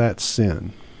calls that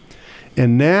sin.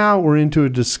 And now we're into a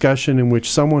discussion in which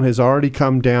someone has already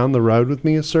come down the road with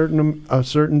me a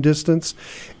certain distance,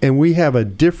 and we have a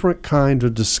different kind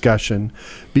of discussion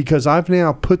because I've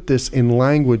now put this in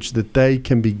language that they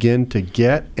can begin to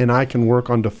get, and I can work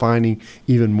on defining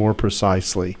even more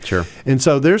precisely. Sure. And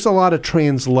so there's a lot of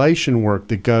translation work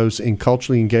that goes in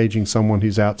culturally engaging someone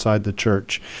who's outside the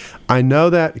church. I know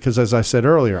that because, as I said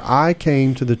earlier, I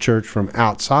came to the church from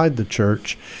outside the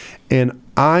church, and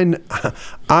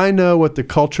I know what the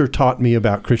culture taught me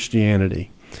about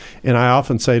Christianity. And I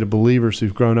often say to believers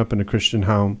who've grown up in a Christian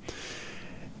home,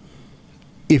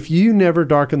 if you never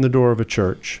darken the door of a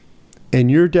church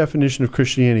and your definition of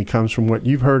Christianity comes from what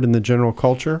you've heard in the general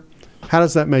culture, how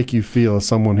does that make you feel as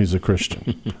someone who's a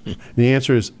Christian? The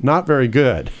answer is not very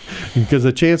good, because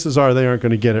the chances are they aren't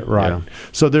going to get it right. Yeah.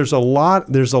 So there's a lot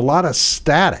of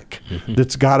static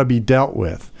that's got to be dealt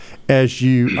with as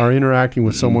you are interacting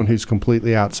with someone who's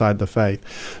completely outside the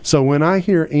faith. So when I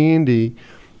hear Andy,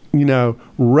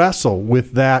 wrestle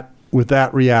with that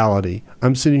reality,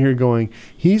 I'm sitting here going,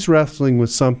 he's wrestling with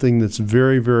something that's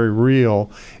very, very real,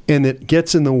 and it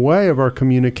gets in the way of our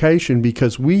communication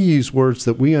because we use words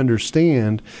that we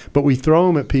understand, but we throw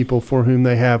them at people for whom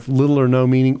they have little or no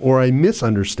meaning or a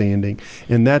misunderstanding,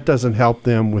 and that doesn't help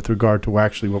them with regard to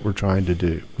actually what we're trying to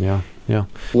do. Yeah.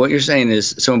 What you're saying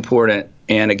is so important,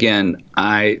 and again,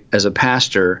 I, as a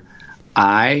pastor,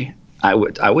 I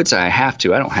would say I have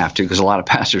to. I don't have to because a lot of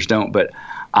pastors don't, but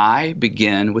I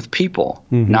begin with people,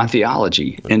 not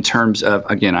theology. In terms of,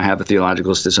 again, I have a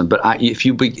theological system, but if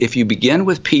you begin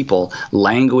with people,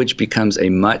 language becomes a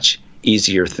much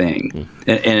easier thing.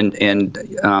 And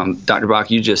Dr.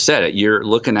 Bach, you just said it. You're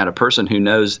looking at a person who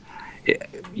knows.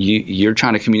 You're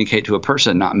trying to communicate to a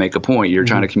person, not make a point. You're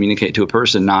trying to communicate to a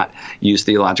person, not use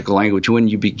theological language. When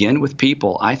you begin with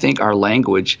people, I think our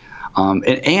language.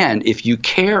 And if you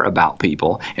care about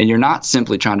people and you're not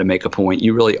simply trying to make a point,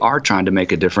 you really are trying to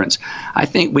make a difference, I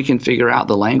think we can figure out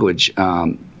the language,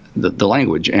 the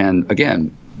language. And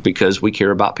again, because we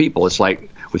care about people, it's like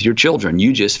with your children,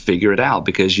 you just figure it out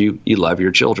because you love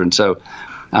your children. So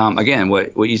again,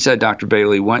 what you said, Dr.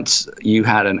 Bailey, once you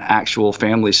had an actual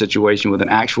family situation with an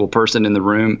actual person in the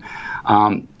room,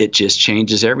 it just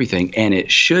changes everything, and it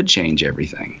should change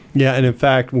everything. Yeah, and in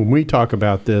fact, when we talk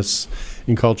about this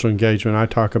in cultural engagement, I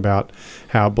talk about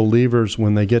how believers,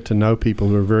 when they get to know people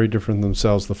who are very different than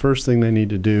themselves, the first thing they need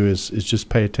to do is just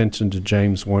pay attention to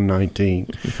James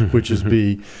 1:19, which is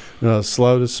be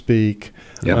slow to speak,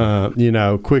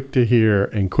 quick to hear,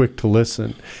 and quick to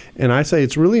listen. And I say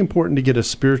it's really important to get a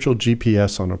spiritual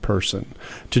GPS on a person,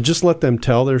 to just let them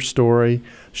tell their story,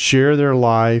 share their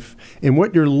life, and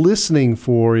what you're listening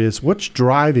for is what's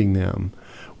driving them.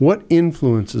 What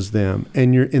influences them?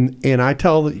 And I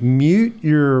tell them, mute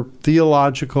your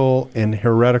theological and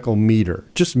heretical meter.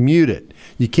 Just mute it.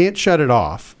 You can't shut it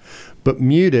off, but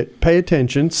mute it, pay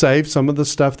attention, save some of the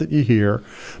stuff that you hear,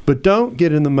 but don't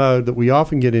get in the mode that we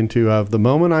often get into of the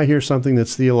moment I hear something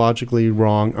that's theologically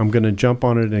wrong, I'm going to jump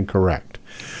on it and correct.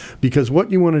 Because what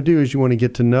you want to do is you want to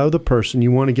get to know the person,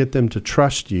 you want to get them to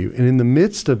trust you, and in the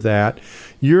midst of that,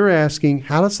 you're asking,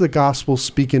 how does the gospel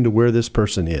speak into where this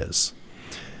person is?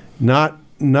 Not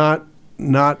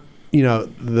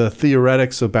the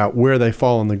theoretics about where they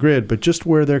fall on the grid, but just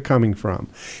where they're coming from.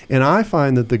 And I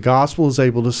find that the gospel is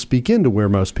able to speak into where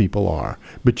most people are,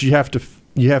 but you have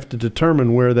to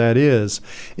determine where that is.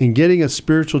 And getting a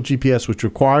spiritual GPS, which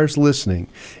requires listening,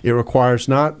 it requires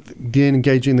not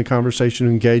engaging the conversation,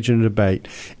 engage in a debate.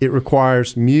 It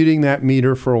requires muting that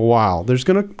meter for a while. There's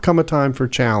going to come a time for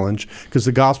challenge because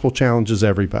the gospel challenges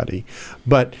everybody.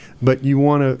 But you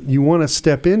want to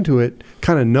step into it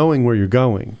kind of knowing where you're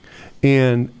going.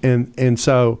 And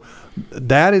so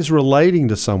that is relating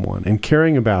to someone and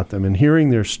caring about them and hearing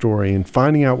their story and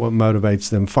finding out what motivates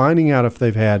them, finding out if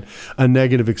they've had a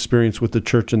negative experience with the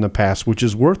church in the past, which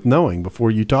is worth knowing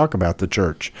before you talk about the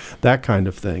church, that kind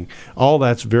of thing. All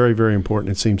that's very, very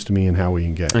important, it seems to me, in how we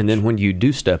engage. And then when you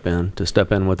do step in, to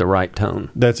step in with the right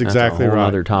tone. That's exactly right.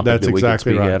 Another topic that's that we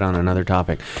exactly can speak right. at on another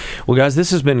topic. Well, guys,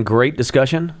 this has been great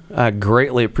discussion. I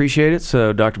greatly appreciate it.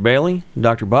 So, Dr. Bailey,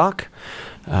 Dr. Bach,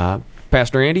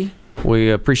 Pastor Andy, we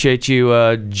appreciate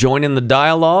you joining the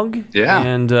dialogue. Yeah.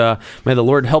 And may the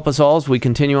Lord help us all as we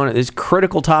continue on this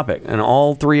critical topic in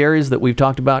all three areas that we've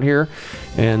talked about here,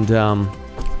 and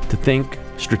to think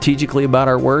strategically about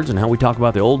our words and how we talk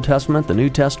about the Old Testament, the New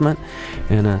Testament,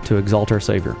 and to exalt our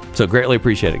Savior. So greatly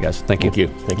appreciate it, guys. Thank you.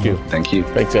 Thank you. Thank you.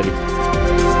 Thanks, Eddie.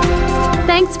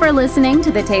 Thanks for listening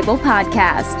to the Table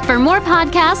Podcast. For more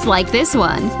podcasts like this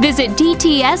one, visit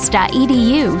dts.edu/the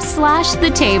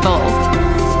table.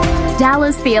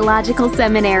 Dallas Theological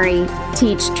Seminary.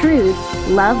 Teach truth,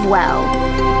 love well.